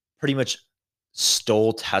pretty much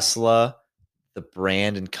stole Tesla, the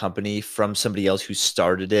brand and company, from somebody else who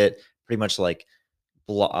started it. Pretty much like,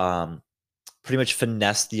 pretty much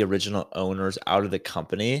finessed the original owners out of the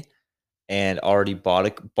company, and already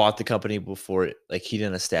bought the company before like he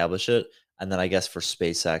didn't establish it. And then I guess for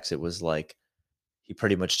SpaceX, it was like he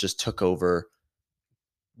pretty much just took over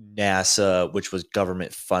NASA, which was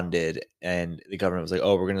government funded, and the government was like,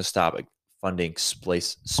 "Oh, we're going to stop funding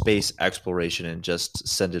space exploration and just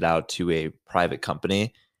send it out to a private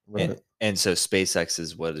company." Right. And so SpaceX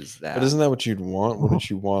is what is that? But isn't that what you'd want? Wouldn't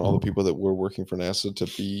you want all the people that were working for NASA to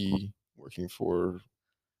be working for?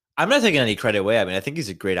 I'm not taking any credit away. I mean, I think he's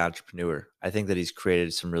a great entrepreneur. I think that he's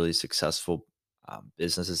created some really successful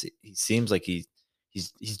businesses. He seems like he's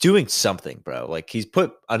doing something, bro. Like he's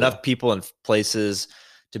put enough people in places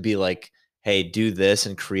to be like, hey, do this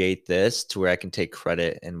and create this to where I can take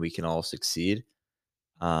credit and we can all succeed.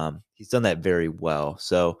 He's done that very well.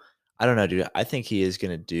 So I don't know, dude. I think he is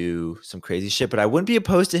going to do some crazy shit, but I wouldn't be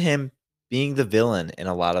opposed to him being the villain in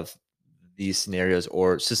a lot of these scenarios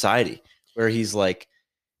or society where he's like,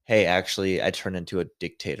 hey, actually, I turned into a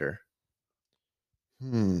dictator.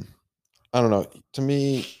 I don't know. To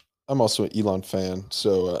me, I'm also an Elon fan,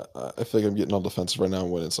 so I feel like I'm getting all defensive right now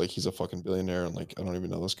when it's like he's a fucking billionaire and like I don't even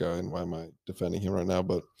know this guy and why am I defending him right now?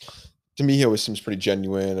 But to me, he always seems pretty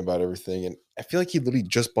genuine about everything, and I feel like he literally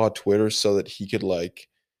just bought Twitter so that he could like,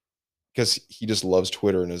 because he just loves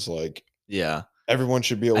Twitter and is like, Yeah, everyone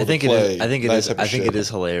should be able I think to play. I think it that is. type of I think it shit. is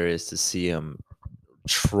hilarious to see him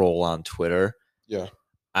troll on Twitter. Yeah.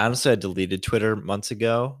 Honestly, I deleted Twitter months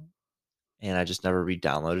ago, and I just never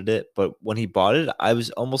re-downloaded it. But when he bought it, I was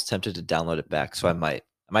almost tempted to download it back. So I might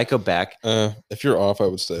go back. If you're off, I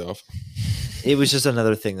would stay off. It was just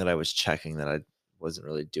another thing that I was checking that I wasn't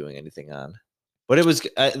really doing anything on. But it was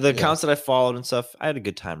the accounts that I followed and stuff. I had a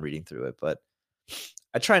good time reading through it, but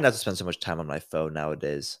I try not to spend so much time on my phone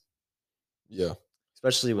nowadays. Yeah.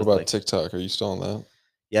 Especially with what about like TikTok? Are you still on that?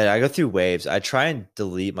 Yeah, I go through waves. I try and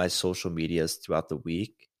delete my social medias throughout the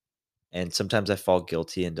week, and sometimes I fall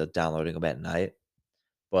guilty into downloading them at night.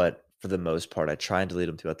 But for the most part, I try and delete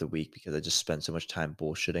them throughout the week because I just spend so much time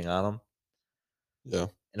bullshitting on them. Yeah.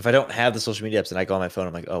 And if I don't have the social media apps and I go on my phone,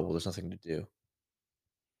 I'm like, oh, well, there's nothing to do.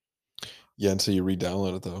 Yeah, until you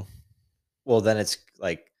re-download it though. Well, then it's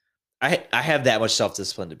like I have that much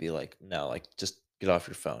self-discipline to be like, no, like just get off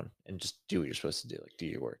your phone and just do what you're supposed to do, like do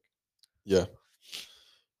your work. Yeah.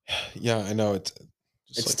 Yeah, I know it's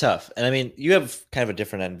It's tough. And I mean, you have kind of a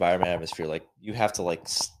different environment atmosphere. Like you have to like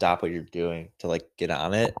stop what you're doing to like get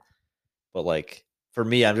on it. But like for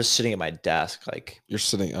me, I'm just sitting at my desk, like you're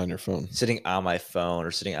sitting on your phone. sitting on my phone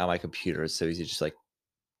or sitting on my computer. It's so easy to just like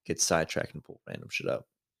get sidetracked and pull random shit up.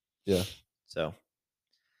 Yeah. So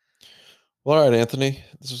Well, all right, Anthony.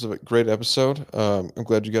 This was a great episode. I'm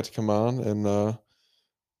glad you got to come on, and I'm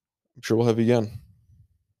sure we'll have you again.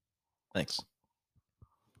 thanks.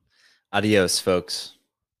 Adios, folks.